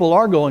our people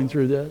are going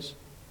through this.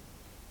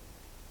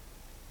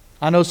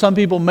 I know some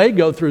people may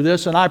go through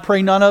this, and I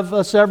pray none of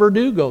us ever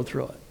do go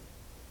through it,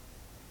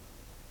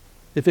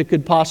 if it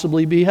could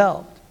possibly be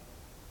helped.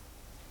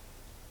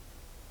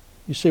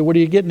 You say, what are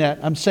you getting at?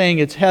 I'm saying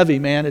it's heavy,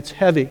 man. It's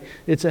heavy.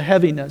 It's a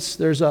heaviness.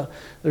 There's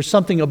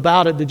something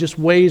about it that just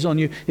weighs on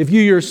you. If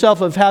you yourself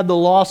have had the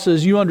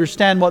losses, you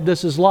understand what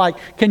this is like.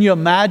 Can you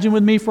imagine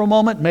with me for a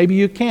moment? Maybe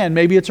you can.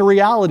 Maybe it's a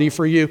reality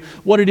for you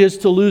what it is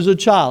to lose a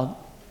child.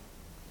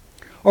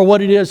 Or what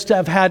it is to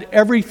have had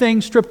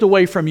everything stripped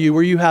away from you,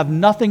 where you have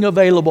nothing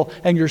available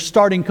and you're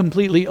starting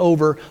completely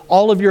over.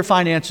 All of your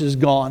finances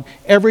gone.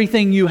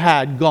 Everything you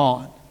had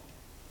gone.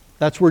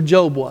 That's where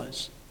Job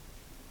was.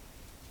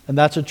 And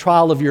that's a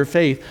trial of your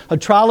faith. A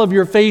trial of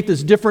your faith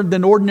is different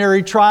than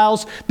ordinary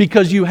trials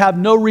because you have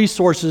no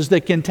resources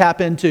that you can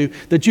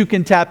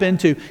tap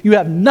into. You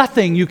have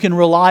nothing you can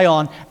rely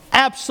on.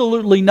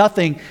 Absolutely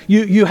nothing.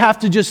 You have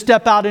to just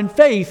step out in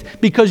faith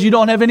because you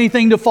don't have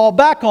anything to fall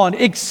back on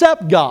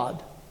except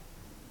God.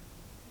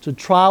 It's a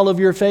trial of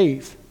your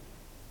faith.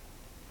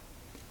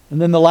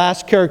 And then the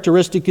last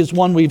characteristic is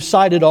one we've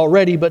cited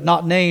already but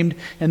not named,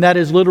 and that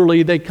is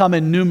literally they come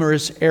in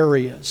numerous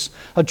areas.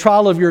 A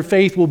trial of your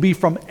faith will be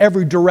from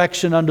every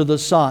direction under the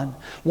sun.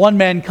 One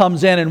man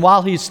comes in, and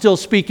while he's still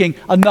speaking,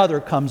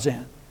 another comes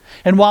in.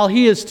 And while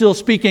he is still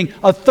speaking,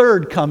 a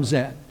third comes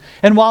in.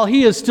 And while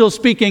he is still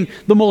speaking,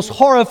 the most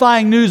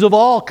horrifying news of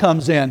all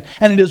comes in.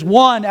 And it is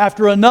one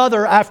after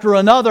another after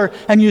another.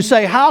 And you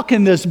say, how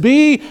can this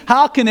be?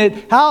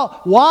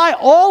 Why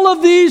all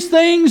of these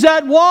things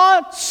at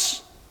once?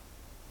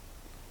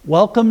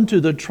 Welcome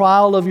to the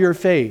trial of your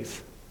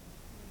faith.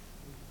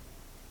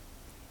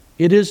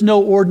 It is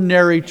no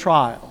ordinary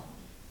trial.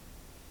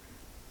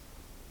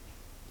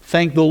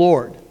 Thank the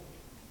Lord.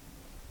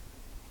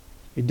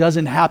 It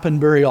doesn't happen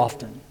very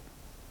often.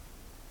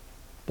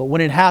 But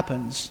when it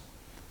happens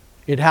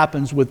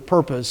with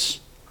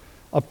purpose.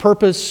 A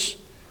purpose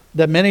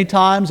that many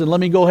times, and let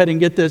me go ahead and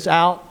get this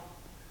out,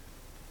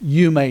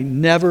 you may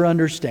never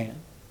understand.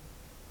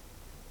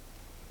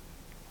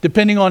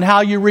 Depending on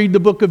how you read the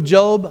book of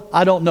Job,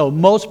 I don't know.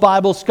 Most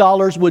Bible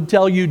scholars would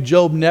tell you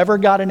Job never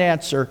got an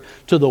answer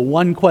to the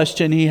one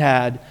question he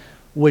had,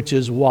 which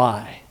is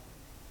why.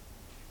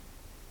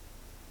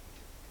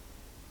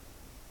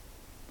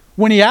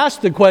 When he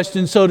asked the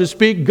question, so to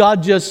speak,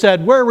 God just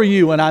said, where were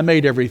you when I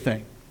made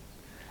everything?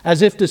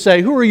 As if to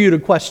say, who are you to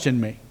question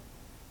me?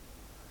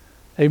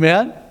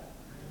 Amen?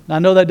 I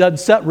know that doesn't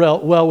set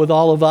well with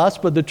all of us,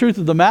 but the truth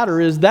of the matter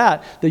is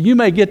that you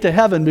may get to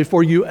heaven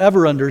before you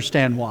ever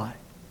understand why.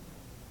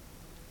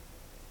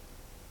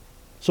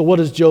 So what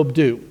does Job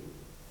do?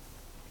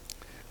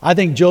 I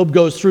think Job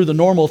goes through the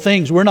normal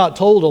things. We're not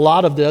told a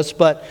lot of this,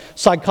 but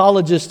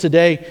psychologists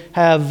today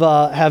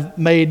have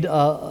made a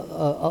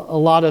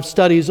lot of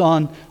studies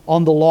on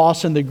the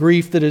loss and the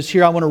grief that is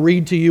here. I want to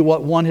read to you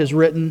what one has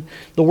written.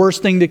 The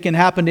worst thing that can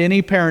happen to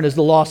any parent is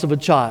the loss of a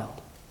child.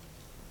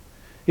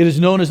 It is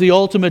known as the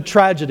ultimate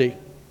tragedy,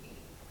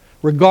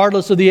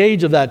 regardless of the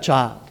age of that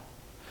child.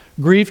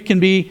 Grief can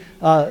be,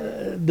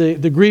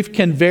 the grief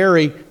can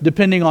vary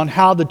depending on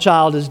how the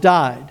child has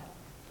died.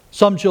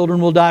 Some children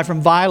will die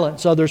from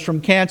violence, others from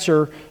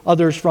cancer,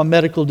 others from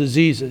medical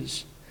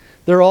diseases.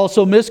 There are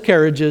also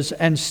miscarriages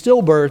and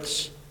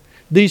stillbirths.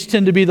 These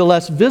tend to be the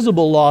less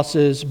visible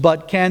losses,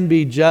 but can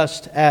be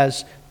just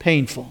as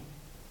painful.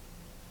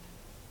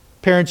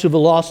 Parents who have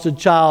lost a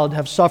child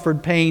have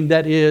suffered pain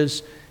that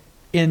is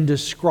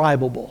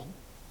indescribable,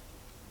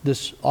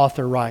 this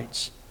author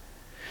writes.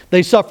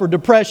 They suffer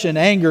depression,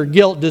 anger,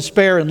 guilt,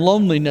 despair, and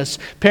loneliness.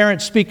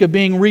 Parents speak of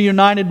being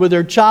reunited with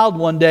their child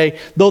one day.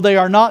 Though they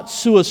are not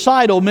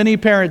suicidal, many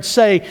parents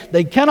say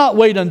they cannot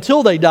wait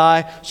until they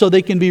die so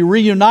they can be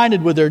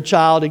reunited with their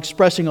child,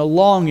 expressing a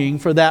longing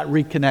for that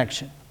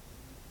reconnection.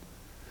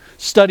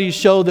 Studies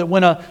show that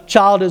when a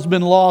child has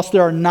been lost,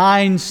 there are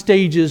 9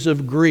 stages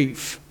of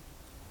grief.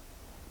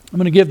 I'm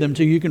going to give them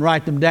to you. You can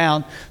write them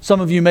down. Some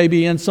of you may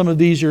be in some of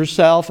these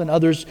yourself, and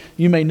others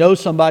you may know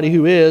somebody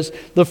who is.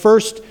 The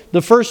first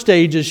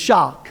stage is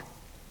shock.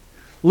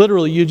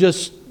 Literally, you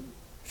just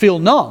feel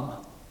numb.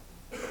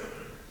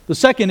 The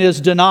second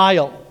is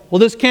denial. Well,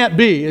 this can't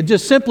be. It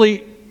just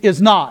simply is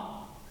not.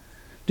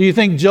 Do you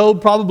think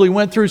Job probably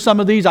went through some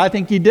of these? I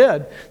think he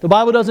did. The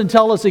Bible doesn't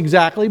tell us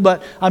exactly,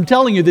 but I'm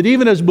telling you that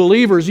even as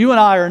believers, you and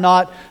I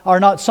are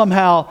not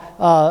somehow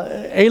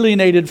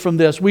alienated from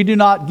this. We do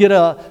not get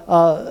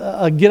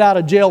a get out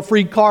of jail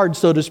free card,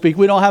 so to speak.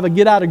 We don't have a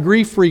get out of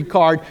grief free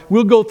card.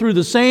 We'll go through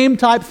the same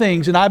type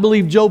things, and I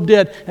believe Job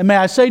did. And may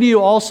I say to you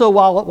also,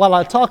 while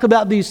I talk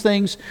about these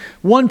things,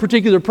 one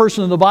particular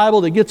person in the Bible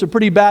that gets a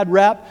pretty bad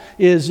rap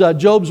is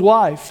Job's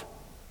wife.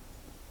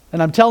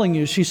 And I'm telling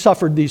you, she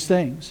suffered these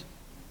things.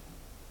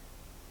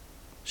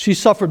 She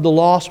suffered the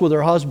loss with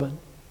her husband.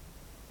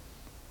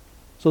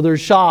 So there's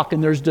shock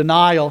and there's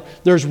denial.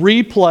 There's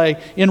replay.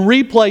 In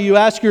replay, you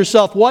ask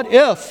yourself, what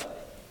if?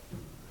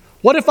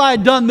 What if I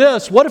had done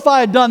this? What if I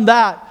had done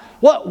that?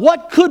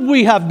 What could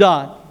we have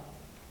done?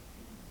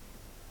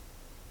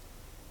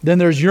 Then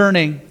there's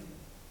yearning.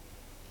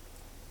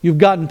 You've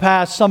gotten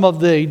past some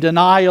of the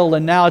denial,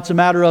 and now it's a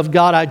matter of,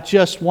 God, I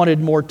just wanted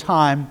more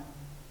time.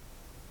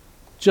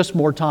 Just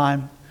more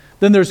time.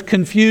 Then there's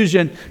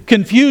confusion.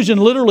 Confusion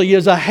literally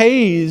is a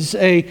haze,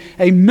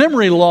 a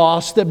memory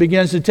loss that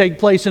begins to take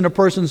place in a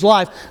person's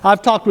life.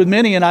 I've talked with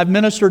many and I've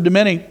ministered to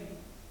many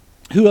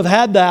who have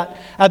had that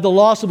at the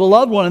loss of a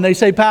loved one. And they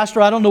say, Pastor,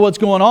 I don't know what's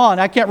going on.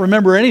 I can't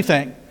remember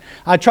anything.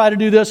 I try to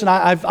do this and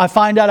I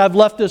find out I've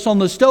left this on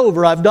the stove,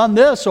 or I've done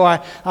this,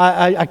 or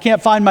I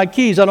can't find my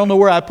keys. I don't know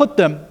where I put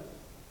them.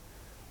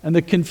 And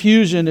the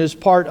confusion is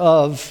part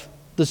of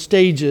the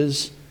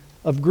stages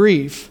of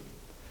grief.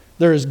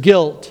 There is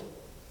guilt.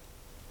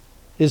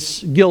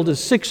 Guilt is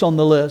 6 on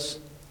the list.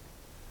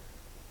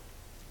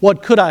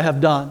 What could I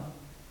have done?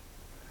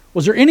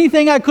 Was there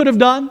anything I could have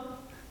done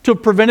to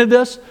have prevented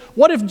this?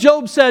 What if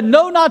Job said,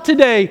 no, not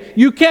today.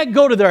 You can't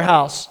go to their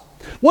house.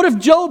 What if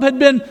Job had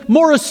been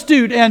more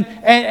astute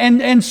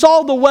and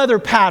saw the weather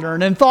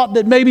pattern and thought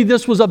that maybe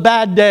this was a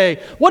bad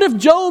day? What if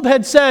Job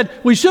had said,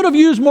 we should have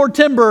used more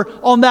timber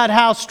on that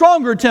house,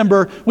 stronger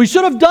timber. We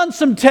should have done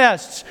some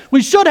tests.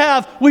 We should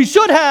have.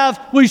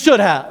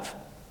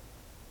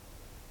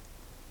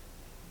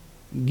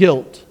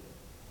 Guilt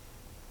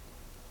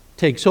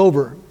takes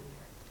over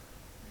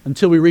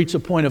until we reach a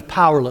point of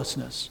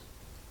powerlessness.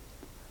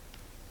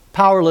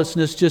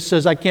 Powerlessness just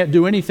says, I can't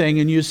do anything.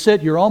 And you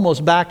sit, you're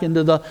almost back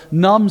into the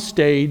numb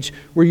stage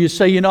where you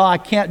say, I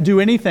can't do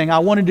anything. I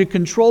wanted to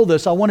control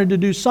this. I wanted to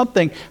do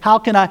something. How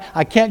can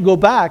I can't go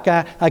back.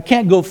 I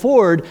can't go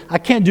forward. I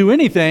can't do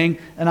anything.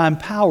 And I'm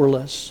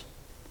powerless.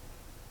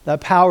 That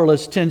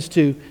powerless tends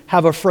to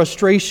have a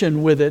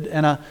frustration with it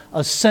and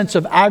a sense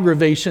of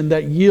aggravation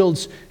that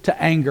yields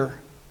to anger.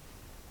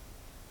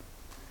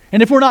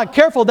 And if we're not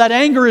careful, that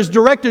anger is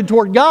directed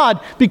toward God,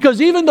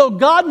 because even though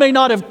God may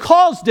not have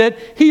caused it,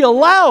 He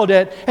allowed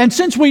it. And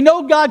since we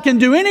know God can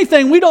do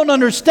anything, we don't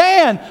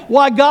understand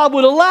why God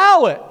would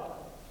allow it.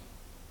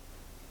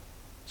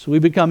 So we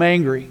become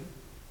angry,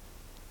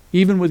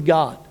 even with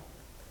God,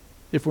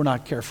 if we're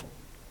not careful.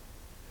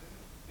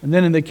 And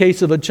then in the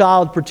case of a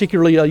child,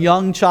 particularly a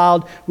young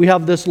child, we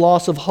have this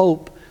loss of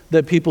hope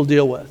that people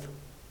deal with.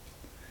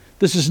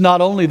 This is not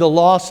only the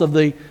loss of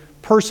the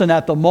person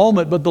at the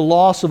moment, but the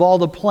loss of all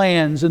the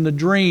plans and the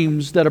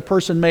dreams that a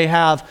person may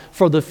have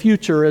for the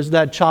future as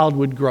that child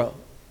would grow.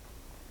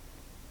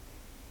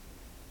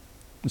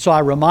 And so I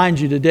remind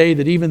you today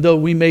that even though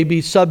we may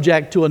be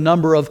subject to a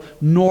number of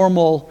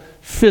normal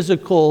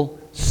physical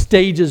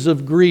stages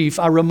of grief,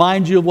 I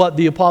remind you of what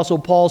the Apostle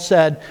Paul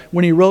said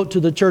when he wrote to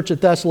the church at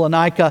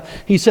Thessalonica.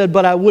 He said,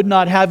 but I would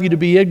not have you to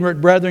be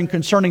ignorant, brethren,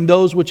 concerning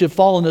those which have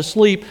fallen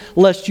asleep,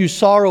 lest you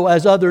sorrow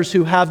as others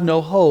who have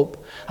no hope.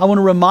 I want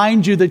to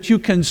remind you that you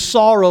can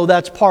sorrow.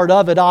 That's part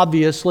of it,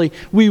 obviously.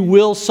 We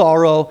will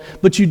sorrow,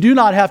 but you do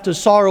not have to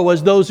sorrow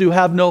as those who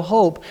have no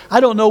hope. I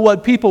don't know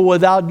what people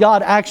without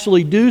God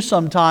actually do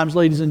sometimes,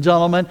 ladies and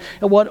gentlemen,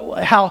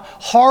 and how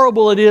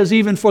horrible it is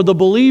even for the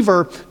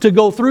believer to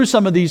go through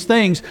some of these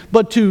things,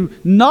 but to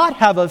not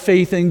have a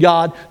faith in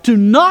God, to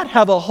not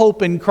have a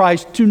hope in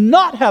Christ, to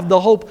not have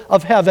the hope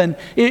of heaven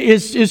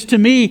is to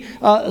me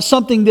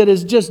something that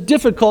is just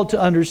difficult to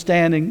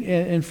understand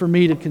and for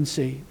me to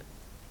conceive.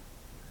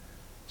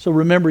 So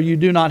remember, you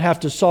do not have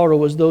to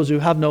sorrow as those who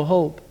have no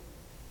hope.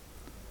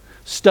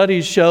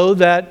 Studies show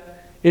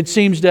that it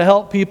seems to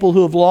help people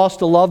who have lost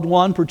a loved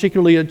one,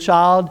 particularly a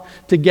child,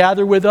 to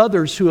gather with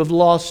others who have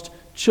lost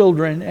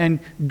children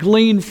and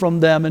glean from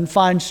them and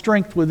find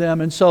strength with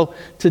them. And so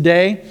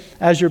today,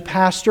 as your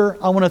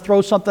pastor, I want to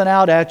throw something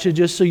out at you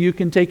just so you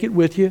can take it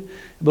with you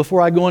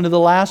before I go into the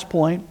last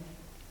point.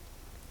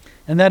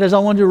 And that is, I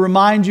want to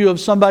remind you of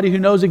somebody who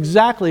knows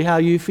exactly how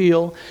you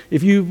feel.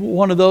 If you're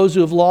one of those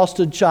who have lost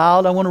a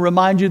child, I want to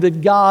remind you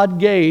that God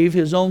gave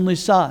His only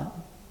Son.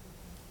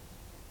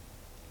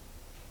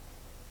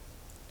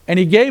 And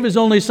He gave His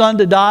only Son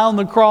to die on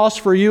the cross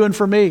for you and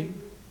for me.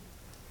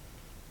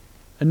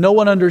 And no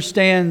one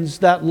understands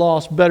that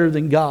loss better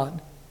than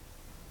God.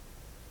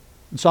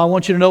 And so I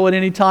want you to know at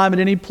any time, at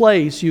any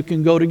place, you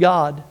can go to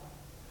God.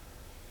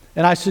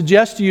 And I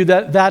suggest to you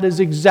that that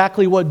is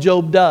exactly what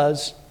Job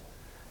does.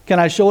 Can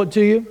I show it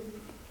to you?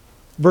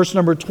 Verse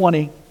number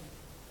 20.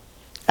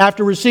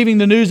 After receiving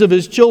the news of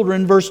his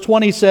children, verse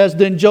 20 says,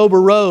 then Job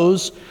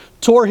arose,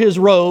 tore his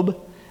robe,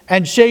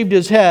 and shaved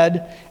his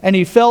head, and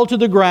he fell to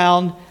the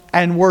ground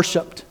and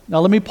worshiped. Now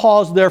let me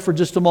pause there for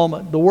just a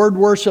moment. The word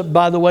worship,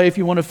 by the way, if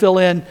you want to fill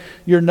in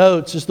your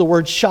notes, is the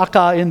word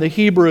shaka in the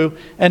Hebrew,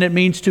 and it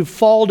means to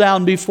fall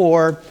down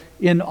before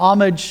in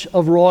homage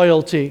of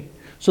royalty.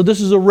 So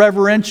this is a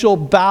reverential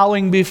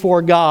bowing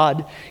before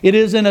God. It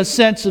is in a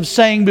sense of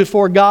saying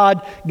before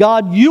God,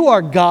 God, you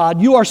are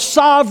God. You are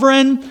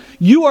sovereign.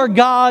 You are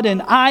God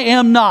and I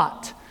am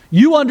not.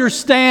 You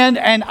understand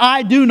and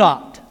I do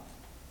not.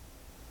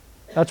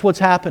 That's what's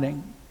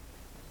happening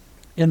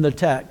in the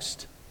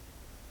text.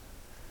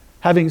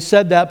 Having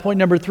said that, point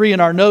number 3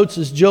 in our notes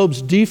is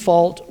Job's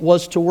default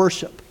was to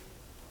worship.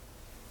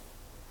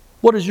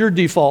 What is your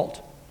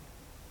default?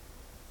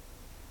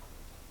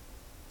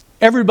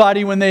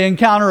 Everybody, when they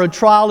encounter a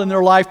trial in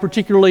their life,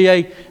 particularly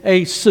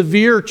a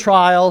severe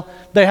trial,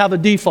 they have a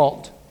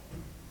default.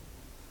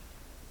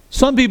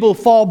 Some people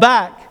fall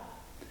back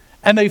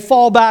And they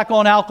fall back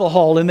on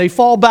alcohol, and they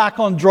fall back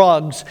on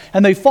drugs,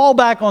 and they fall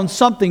back on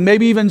something,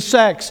 maybe even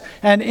sex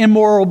and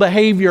immoral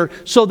behavior,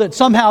 so that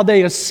somehow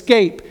they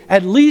escape,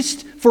 at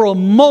least for a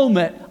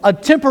moment, a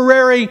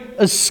temporary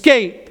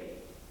escape.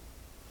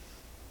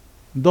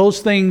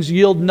 Those things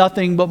yield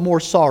nothing but more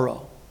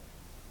sorrow.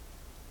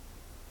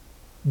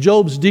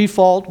 Job's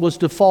default was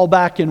to fall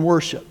back in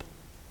worship.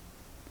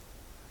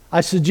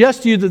 I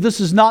suggest to you that this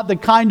is not the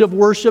kind of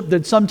worship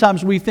that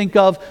sometimes we think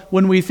of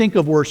when we think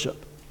of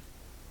worship.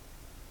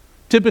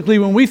 Typically,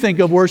 when we think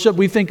of worship,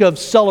 we think of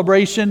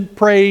celebration,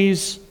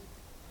 praise.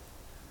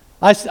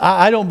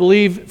 I don't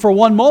believe for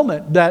one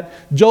moment that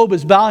Job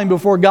is bowing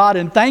before God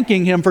and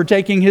thanking Him for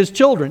taking his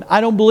children. I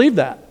don't believe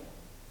that.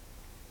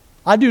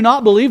 I do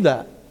not believe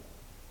that.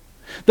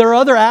 There are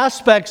other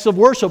aspects of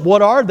worship.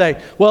 What are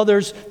they? Well,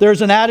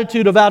 there's an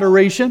attitude of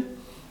adoration.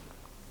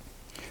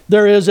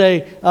 There is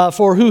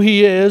for who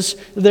He is.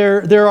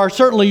 There are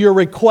certainly your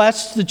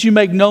requests that you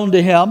make known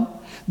to Him.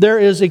 There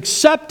is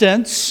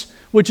acceptance,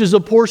 which is a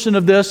portion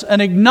of this,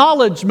 an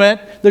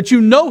acknowledgement that you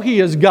know He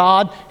is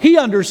God, He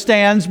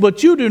understands,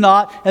 but you do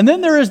not. And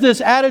then there is this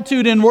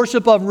attitude in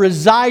worship of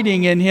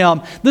residing in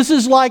Him. This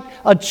is like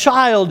a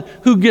child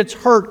who gets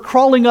hurt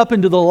crawling up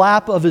into the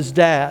lap of his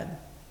dad.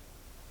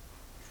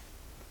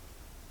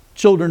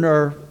 Children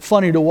are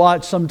funny to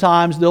watch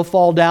sometimes. They'll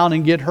fall down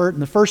and get hurt,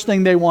 and the first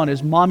thing they want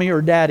is mommy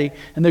or daddy,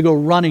 and they go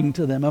running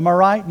to them. Am I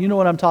right? You know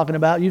what I'm talking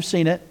about. You've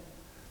seen it.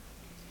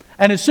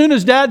 And as soon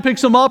as dad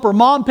picks them up or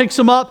mom picks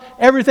them up,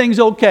 everything's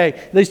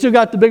okay. They still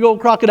got the big old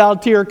crocodile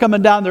tear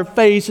coming down their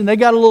face, and they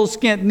got a little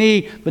skint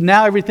knee, but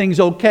now everything's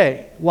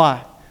okay.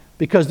 Why?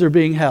 Because they're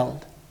being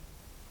held.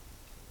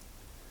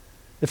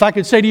 If I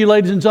could say to you,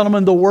 ladies and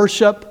gentlemen, the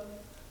worship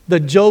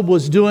that Job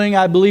was doing,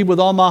 I believe with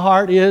all my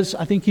heart, is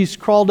I think he's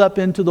crawled up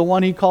into the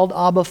one he called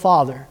Abba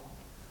Father,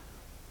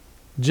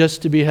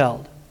 just to be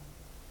held.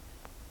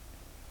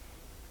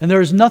 And there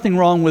is nothing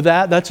wrong with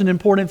that. That's an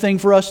important thing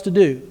for us to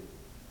do.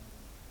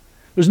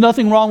 There's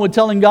nothing wrong with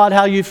telling God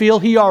how you feel.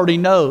 He already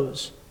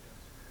knows.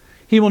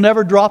 He will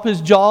never drop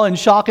His jaw in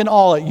shock and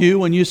awe at you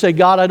when you say,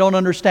 God, I don't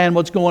understand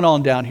what's going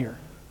on down here.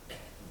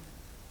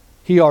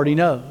 He already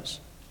knows.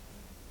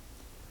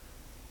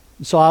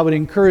 So I would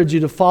encourage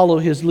you to follow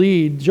his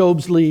lead,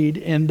 Job's lead,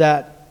 in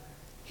that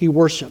he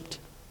worshiped.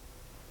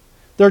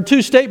 There are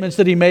two statements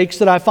that he makes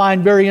that I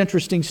find very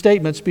interesting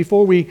statements.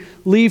 Before we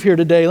leave here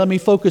today, let me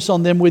focus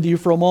on them with you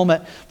for a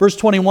moment. Verse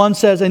 21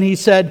 says, and he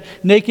said,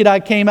 naked I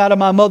came out of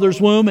my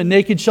mother's womb, and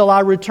naked shall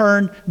I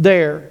return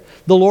there.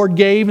 The Lord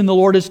gave, and the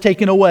Lord has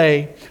taken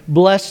away.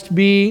 Blessed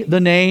be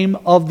the name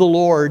of the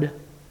Lord.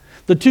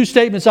 The two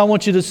statements I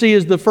want you to see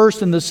is the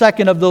first and the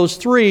second of those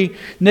three.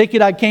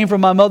 Naked I came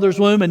from my mother's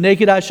womb, and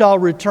naked I shall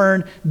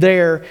return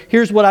there.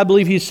 Here's what I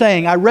believe he's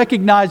saying. I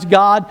recognize,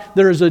 God,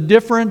 there is a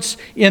difference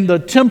in the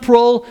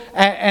temporal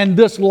and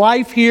this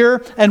life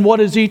here and what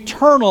is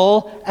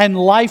eternal and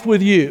life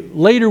with you.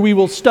 Later we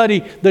will study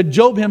that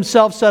Job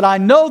himself said, I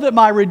know that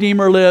my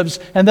Redeemer lives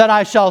and that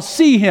I shall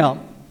see Him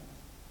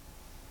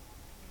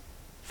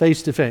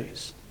face to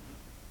face.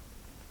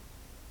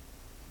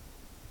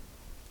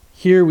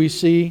 Here we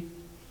see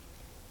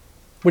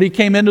what he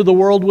came into the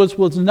world with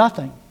was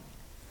nothing.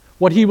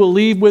 What he will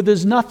leave with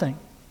is nothing.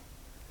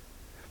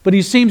 But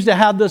he seems to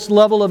have this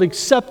level of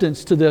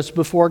acceptance to this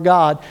before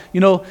God. You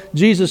know,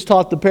 Jesus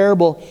taught the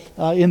parable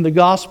in the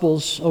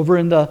Gospels, over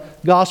in the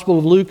Gospel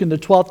of Luke in the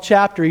 12th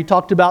chapter. He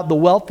talked about the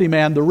wealthy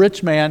man, the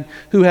rich man,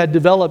 who had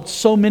developed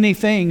so many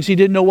things, he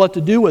didn't know what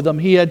to do with them.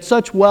 He had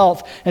such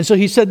wealth. And so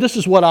he said, this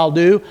is what I'll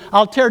do.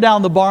 I'll tear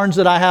down the barns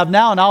that I have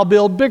now, and I'll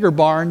build bigger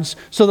barns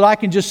so that I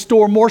can just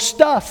store more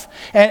stuff.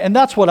 And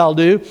that's what I'll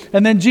do.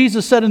 And then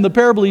Jesus said in the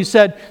parable, he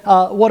said,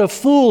 what a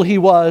fool he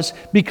was,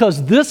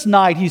 because this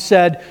night, he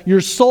said, your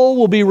soul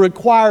will be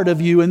required of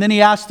you. And then he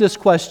asked this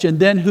question,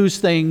 then whose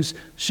things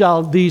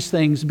shall these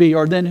things be?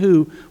 Or then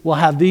who will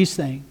have these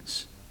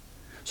things?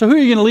 So who are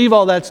you going to leave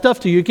all that stuff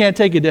to? You can't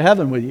take it to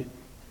heaven with you.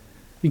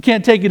 You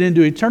can't take it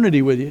into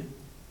eternity with you.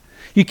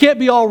 You can't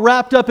be all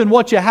wrapped up in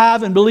what you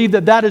have and believe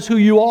that that is who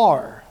you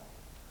are.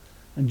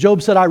 And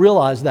Job said, I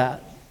realize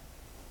that.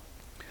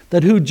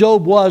 That who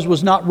Job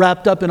was not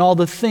wrapped up in all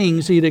the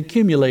things he had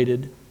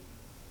accumulated.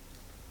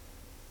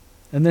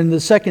 And then the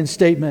second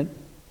statement,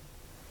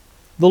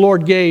 the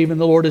Lord gave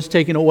and the Lord has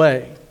taken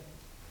away.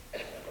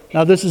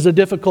 Now this is a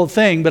difficult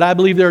thing, but I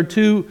believe there are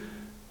two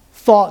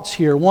thoughts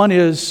here. One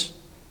is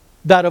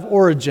that of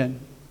origin.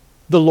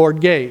 The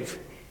Lord gave.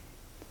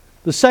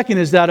 The second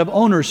is that of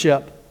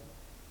ownership.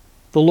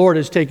 The Lord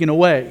has taken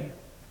away.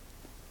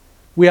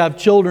 We have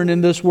children in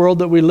this world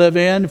that we live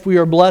in. If we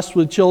are blessed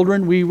with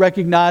children, we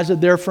recognize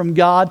that they're from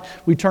God.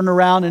 We turn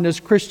around and as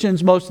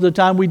Christians, most of the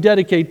time, we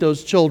dedicate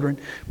those children.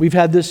 We've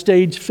had this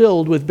stage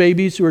filled with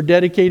babies who are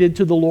dedicated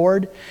to the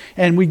Lord,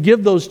 and we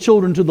give those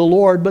children to the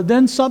Lord, but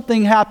then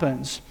something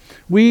happens.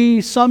 We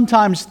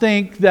sometimes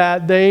think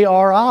that they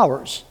are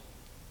ours,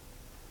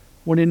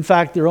 when in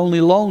fact they're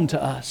only loaned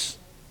to us.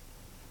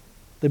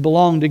 They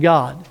belong to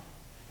God.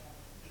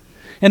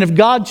 And if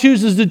God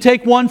chooses to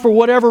take one for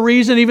whatever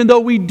reason, even though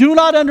we do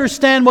not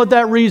understand what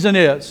that reason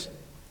is,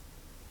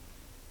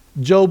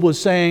 Job was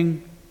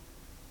saying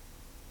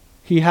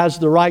he has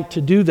the right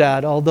to do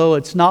that, although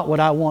it's not what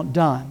I want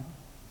done.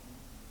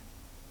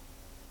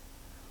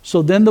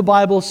 So then the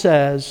Bible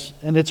says,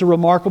 and it's a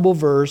remarkable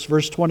verse,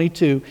 verse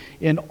 22,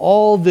 in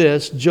all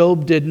this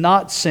Job did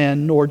not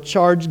sin nor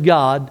charge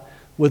God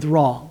with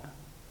wrong.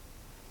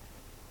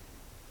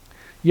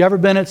 You ever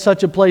been at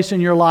such a place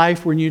in your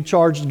life when you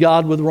charged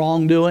God with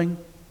wrongdoing?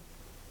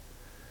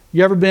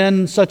 You ever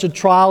been in such a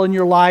trial in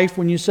your life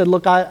when you said,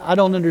 look, I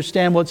don't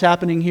understand what's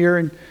happening here,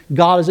 and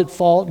God is at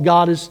fault,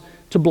 God is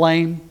to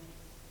blame?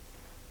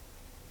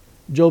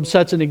 Job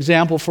sets an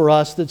example for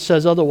us that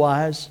says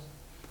otherwise.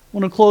 I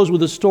want to close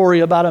with a story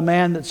about a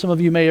man that some of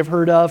you may have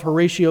heard of.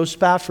 Horatio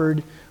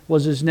Spafford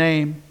was his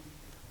name.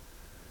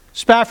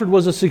 Spafford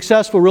was a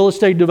successful real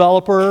estate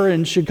developer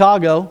in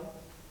Chicago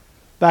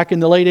back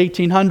in the late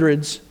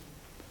 1800s.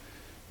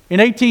 In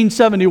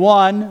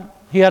 1871,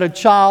 he had a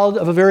child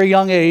of a very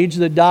young age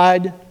that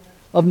died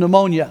of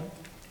pneumonia.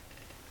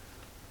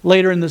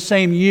 Later in the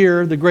same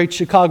year, the Great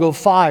Chicago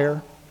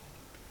Fire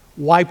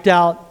wiped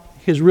out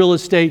his real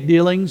estate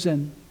dealings,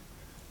 and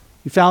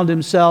he found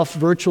himself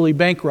virtually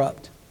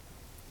bankrupt.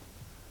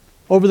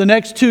 Over the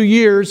next 2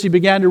 years, he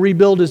began to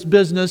rebuild his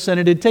business, and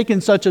it had taken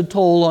such a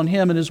toll on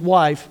him and his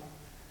wife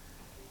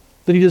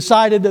that he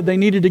decided that they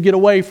needed to get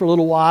away for a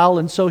little while,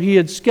 and so he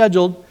had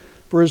scheduled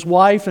for his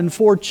wife and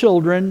 4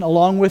 children,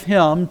 along with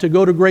him, to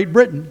go to Great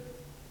Britain.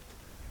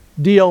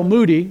 D.L.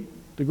 Moody,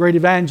 the great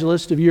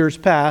evangelist of years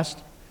past,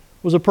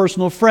 was a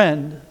personal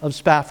friend of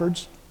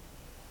Spafford's.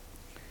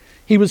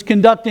 He was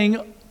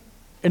conducting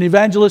an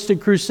evangelistic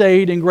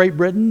crusade in Great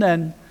Britain,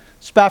 and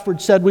Spafford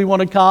said, we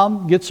want to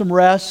come, get some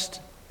rest,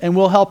 and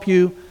we'll help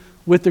you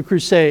with the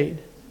crusade.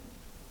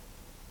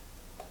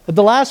 At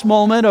the last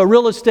moment, a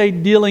real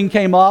estate dealing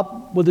came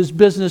up with his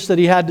business that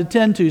he had to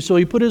tend to, so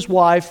he put his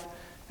wife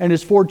and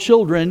his 4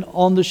 children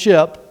on the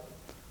ship,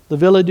 the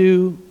Ville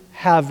du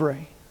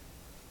Havre.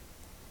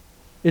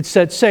 It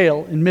set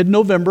sail in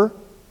mid-November,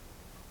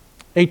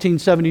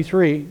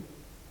 1873.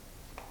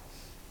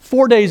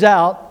 4 days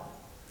out,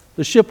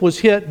 the ship was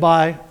hit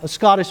by a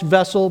Scottish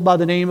vessel by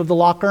the name of the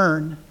Loch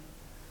Earn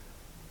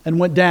and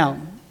went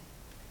down.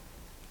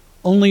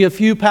 Only a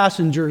few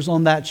passengers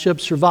on that ship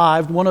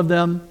survived. One of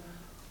them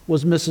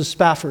was Mrs.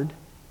 Spafford.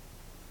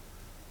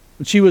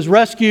 When she was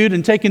rescued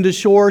and taken to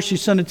shore, she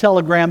sent a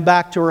telegram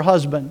back to her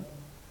husband.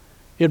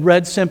 It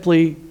read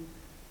simply,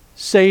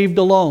 "Saved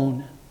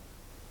alone.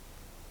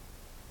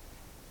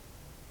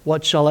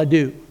 What shall I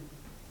do?"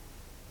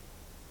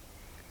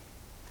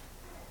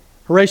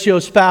 Horatio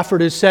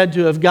Spafford is said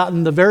to have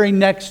gotten the very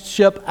next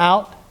ship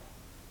out.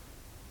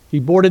 He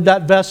boarded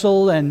that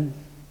vessel and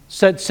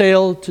set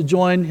sail to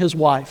join his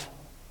wife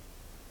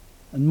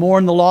and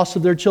mourn the loss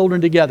of their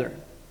children together.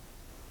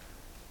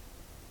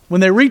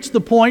 When they reached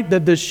the point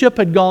that the ship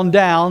had gone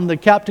down, the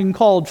captain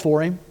called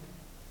for him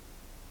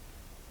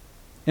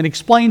and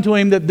explained to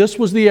him that this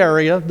was the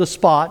area, the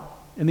spot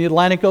in the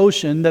Atlantic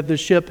Ocean that the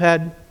ship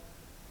had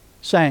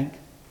sank.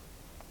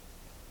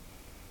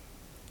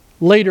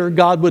 Later,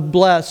 God would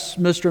bless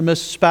Mr. and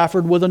Mrs.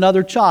 Spafford with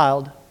another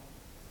child.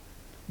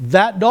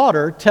 That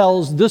daughter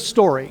tells this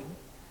story,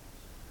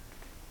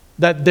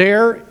 that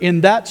there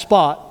in that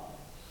spot,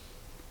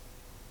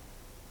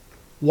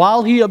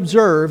 while he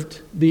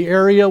observed the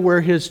area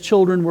where his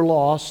children were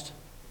lost,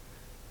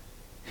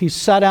 he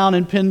sat down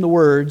and penned the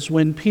words,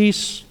 "When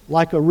peace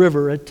like a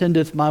river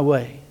attendeth my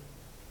way,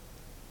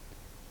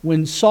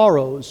 when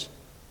sorrows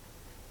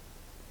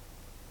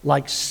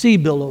like sea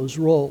billows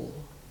roll,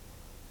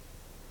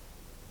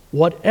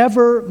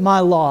 whatever my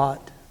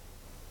lot,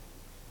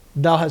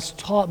 thou hast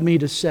taught me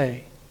to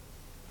say,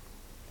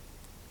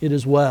 it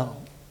is well.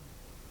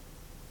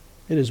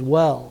 It is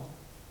well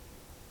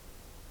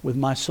with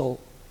my soul."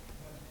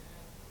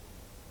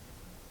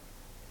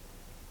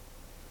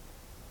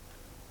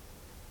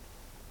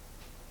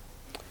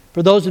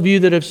 For those of you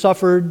that have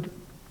suffered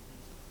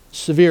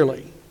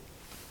severely,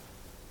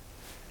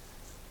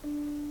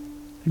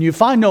 and you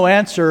find no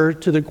answer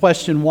to the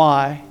question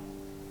why,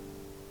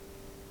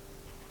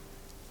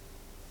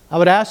 I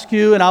would ask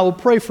you, and I will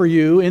pray for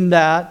you, in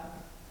that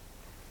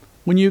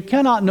when you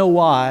cannot know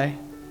why,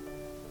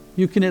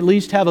 you can at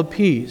least have a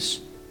peace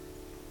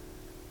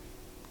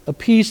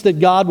that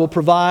God will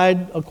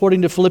provide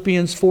according to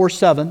Philippians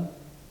 4:7.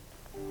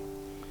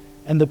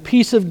 And the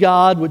peace of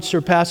God, which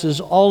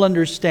surpasses all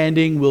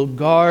understanding, will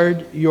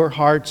guard your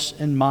hearts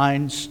and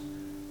minds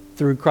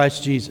through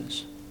Christ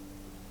Jesus.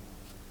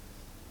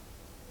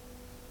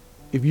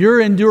 If you're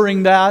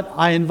enduring that,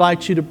 I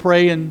invite you to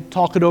pray and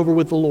talk it over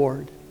with the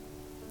Lord.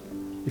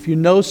 If you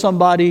know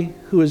somebody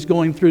who is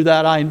going through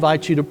that, I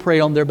invite you to pray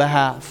on their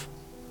behalf.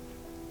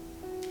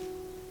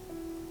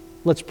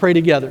 Let's pray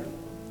together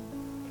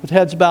with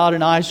heads bowed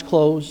and eyes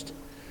closed.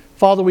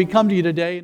 Father, we come to you today.